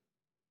convert,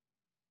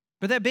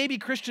 but that baby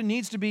Christian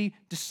needs to be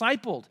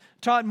discipled,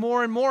 taught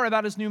more and more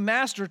about his new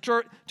master,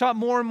 taught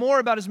more and more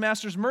about his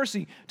master's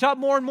mercy, taught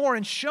more and more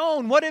and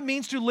shown what it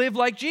means to live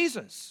like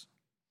Jesus.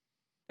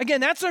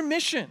 Again, that's our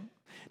mission.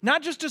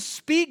 Not just to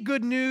speak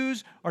good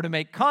news or to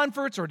make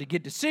converts or to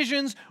get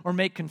decisions or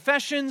make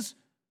confessions.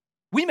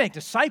 We make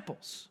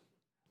disciples,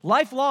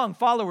 lifelong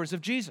followers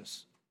of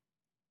Jesus.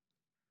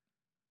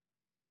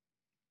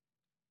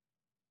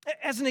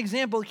 As an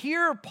example,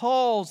 here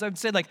Paul's, I would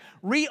say,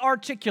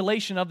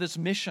 re-articulation of this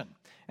mission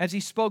as he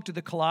spoke to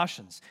the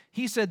Colossians.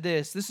 He said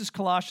this is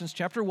Colossians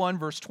chapter 1,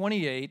 verse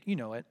 28, you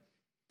know it.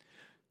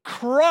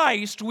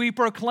 Christ we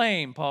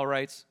proclaim, Paul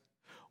writes,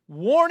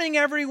 warning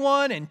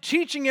everyone and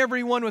teaching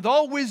everyone with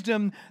all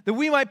wisdom that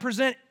we might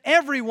present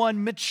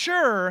everyone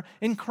mature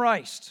in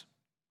Christ.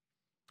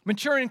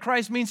 Mature in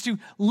Christ means to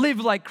live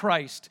like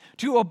Christ,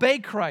 to obey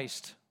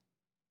Christ.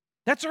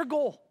 That's our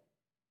goal.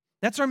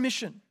 That's our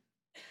mission.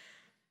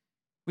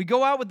 We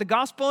go out with the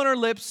gospel on our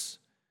lips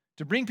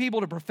to bring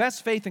people to profess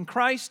faith in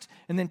Christ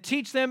and then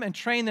teach them and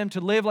train them to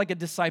live like a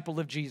disciple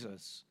of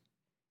Jesus.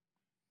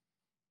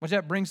 Which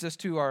that brings us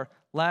to our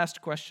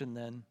last question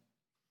then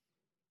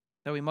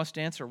that we must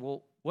answer.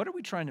 Well, what are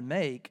we trying to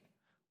make?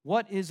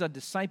 What is a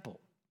disciple?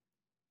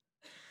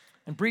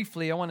 And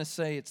briefly, I want to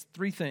say it's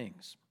three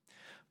things.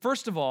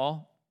 First of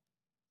all,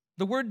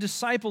 the word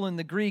disciple in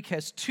the Greek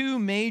has two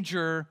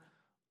major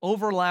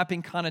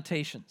overlapping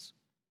connotations.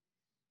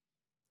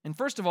 And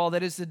first of all,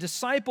 that is, the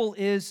disciple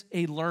is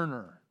a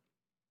learner.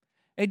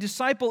 A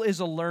disciple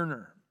is a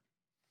learner.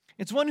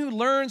 It's one who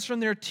learns from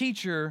their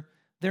teacher,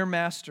 their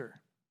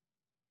master.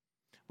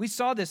 We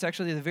saw this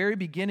actually at the very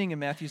beginning in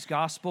Matthew's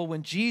gospel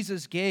when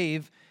Jesus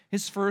gave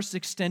his first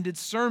extended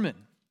sermon.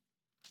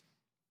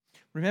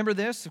 Remember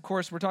this? Of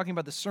course, we're talking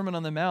about the Sermon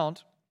on the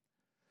Mount.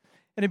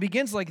 And it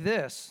begins like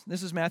this.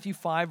 This is Matthew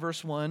 5,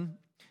 verse 1.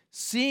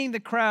 Seeing the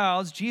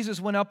crowds,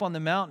 Jesus went up on the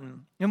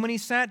mountain, and when he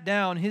sat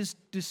down, his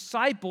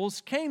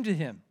disciples came to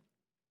him.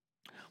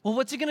 Well,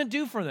 what's he going to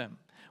do for them?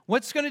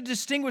 What's going to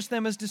distinguish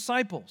them as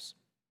disciples?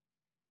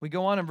 We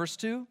go on in verse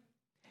 2.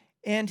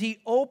 And he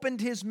opened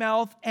his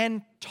mouth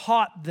and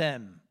taught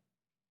them.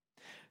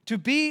 To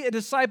be a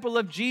disciple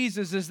of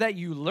Jesus is that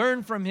you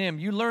learn from him,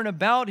 you learn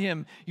about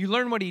him, you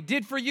learn what he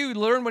did for you, you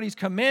learn what he's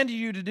commanded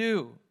you to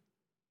do.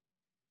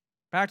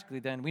 Practically,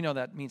 then, we know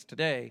that means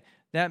today.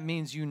 That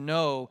means you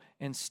know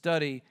and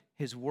study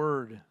his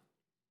word.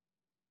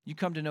 You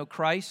come to know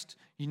Christ,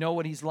 you know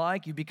what he's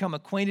like, you become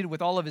acquainted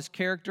with all of his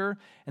character,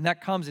 and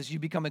that comes as you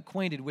become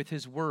acquainted with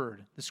his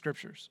word, the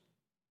scriptures.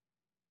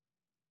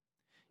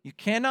 You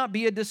cannot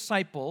be a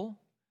disciple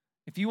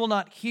if you will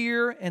not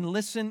hear and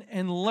listen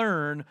and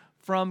learn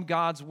from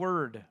God's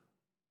word.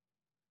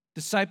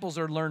 Disciples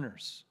are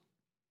learners.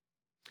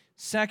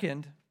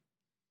 Second,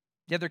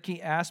 the other key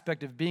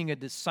aspect of being a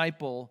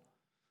disciple,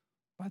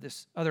 by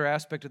this other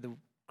aspect of the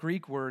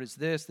Greek word, is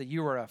this, that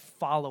you are a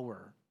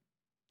follower.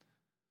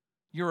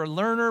 You're a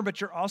learner,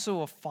 but you're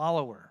also a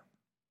follower.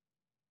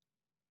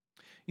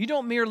 You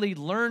don't merely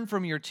learn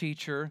from your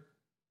teacher,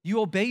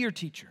 you obey your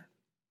teacher.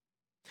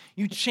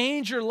 You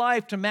change your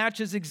life to match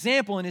his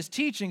example and his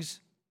teachings.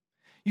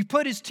 You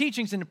put his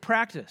teachings into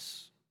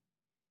practice.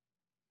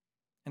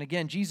 And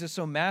again, Jesus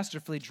so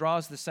masterfully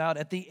draws this out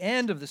at the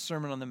end of the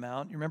Sermon on the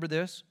Mount. You remember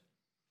this?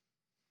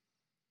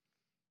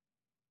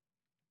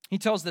 He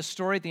tells this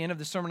story at the end of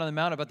the Sermon on the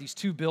Mount about these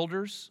two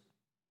builders.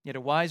 You had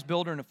a wise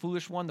builder and a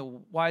foolish one. The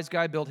wise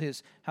guy built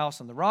his house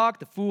on the rock.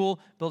 The fool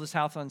built his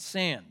house on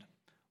sand.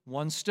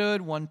 One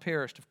stood, one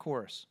perished, of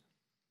course.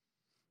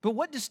 But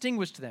what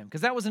distinguished them?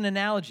 Because that was an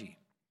analogy.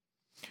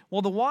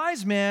 Well, the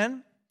wise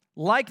man,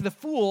 like the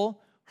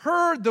fool,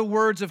 heard the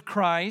words of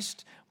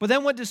Christ, but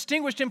then what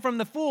distinguished him from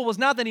the fool was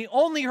not that he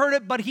only heard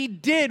it, but he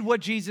did what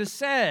Jesus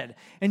said.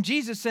 And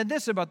Jesus said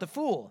this about the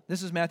fool.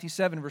 This is Matthew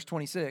 7, verse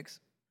 26.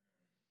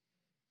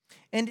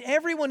 And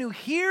everyone who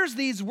hears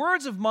these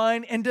words of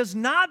mine and does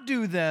not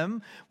do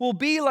them will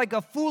be like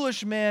a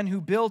foolish man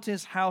who built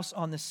his house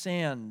on the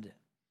sand,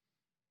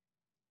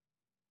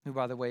 who,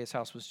 by the way, his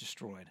house was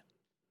destroyed.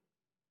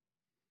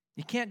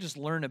 You can't just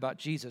learn about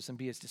Jesus and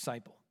be his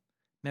disciple.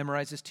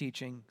 Memorize his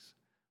teachings,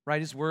 write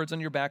his words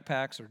on your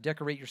backpacks, or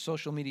decorate your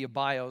social media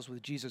bios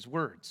with Jesus'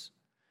 words.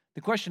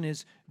 The question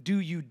is, do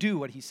you do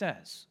what he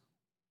says?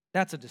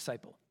 That's a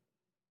disciple.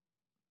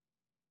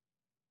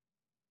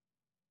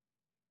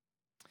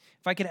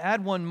 If I could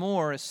add one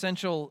more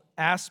essential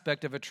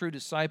aspect of a true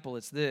disciple,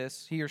 it's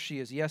this. He or she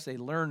is, yes, a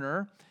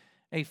learner,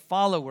 a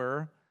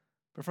follower,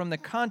 but from the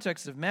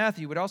context of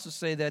Matthew, would also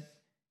say that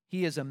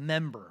he is a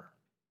member.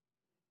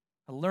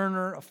 A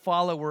learner, a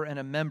follower, and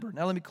a member.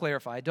 Now let me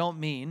clarify. I don't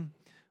mean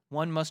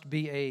one must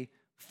be a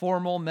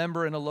formal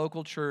member in a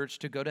local church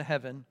to go to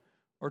heaven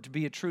or to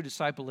be a true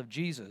disciple of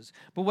Jesus.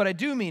 But what I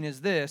do mean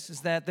is this,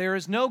 is that there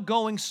is no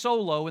going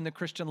solo in the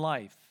Christian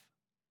life.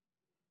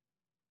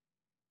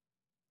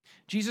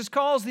 Jesus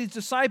calls these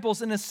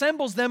disciples and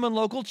assembles them in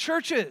local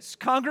churches,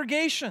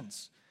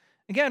 congregations.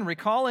 Again,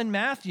 recall in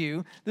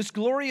Matthew this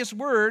glorious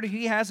word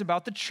he has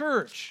about the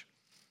church.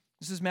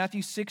 This is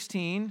Matthew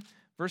 16,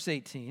 verse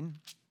 18.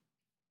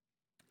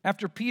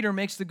 After Peter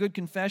makes the good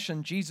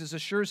confession, Jesus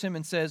assures him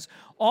and says,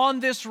 "On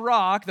this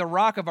rock, the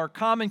rock of our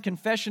common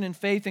confession and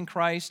faith in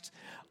Christ,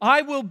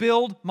 I will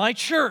build my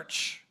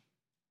church."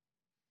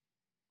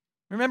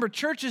 Remember,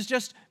 church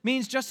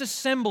means just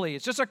assembly.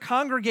 It's just a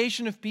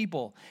congregation of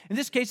people. In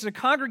this case, it's a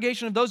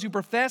congregation of those who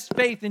profess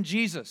faith in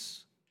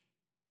Jesus.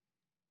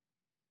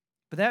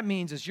 But that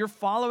means as you're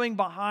following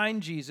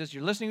behind Jesus,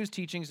 you're listening to his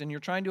teachings, and you're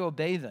trying to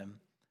obey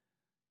them,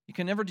 you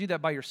can never do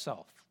that by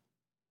yourself.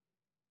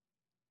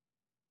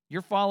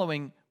 You're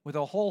following with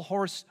a whole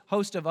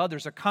host of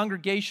others, a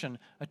congregation,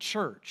 a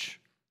church,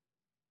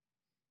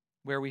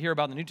 where we hear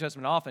about in the New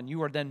Testament often,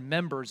 you are then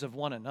members of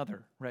one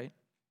another, right?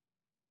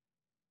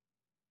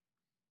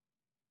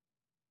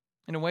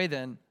 In a way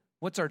then,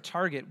 what's our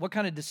target? What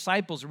kind of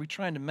disciples are we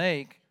trying to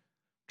make?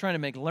 We're trying to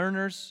make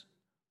learners,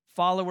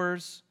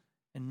 followers,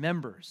 and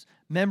members.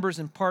 Members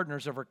and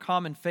partners of our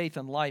common faith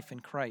and life in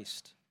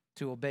Christ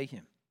to obey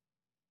him.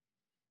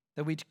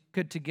 That we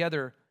could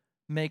together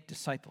make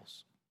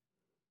disciples.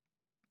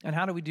 And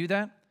how do we do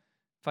that?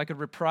 If I could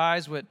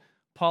reprise what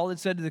Paul had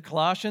said to the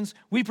Colossians,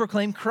 we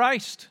proclaim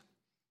Christ.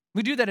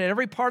 We do that at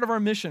every part of our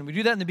mission. We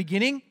do that in the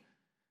beginning.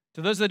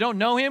 To those that don't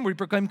know him, we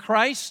proclaim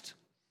Christ.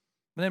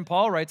 But then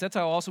Paul writes, that's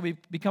how also we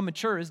become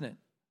mature, isn't it?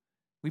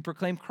 We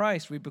proclaim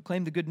Christ. We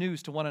proclaim the good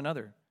news to one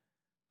another.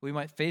 We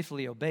might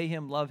faithfully obey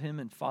him, love him,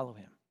 and follow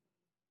him.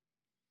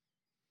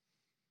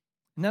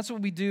 And that's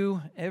what we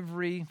do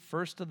every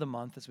first of the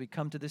month as we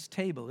come to this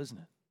table, isn't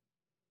it?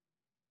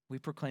 We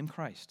proclaim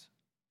Christ.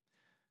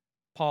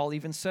 Paul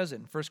even says it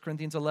in 1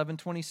 Corinthians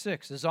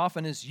 11:26. As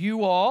often as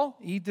you all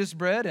eat this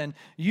bread and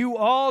you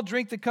all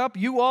drink the cup,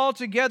 you all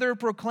together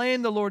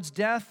proclaim the Lord's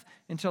death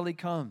until he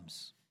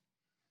comes.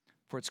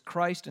 For it's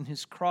Christ and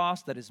his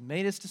cross that has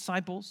made us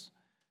disciples,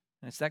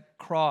 and it's that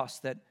cross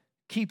that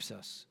keeps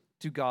us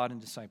to God and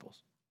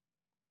disciples.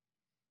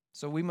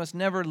 So we must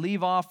never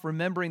leave off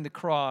remembering the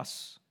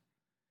cross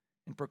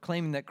and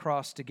proclaiming that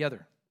cross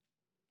together.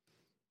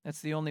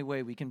 That's the only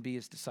way we can be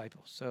his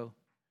disciples. So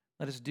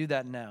let us do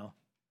that now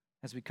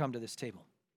as we come to this table.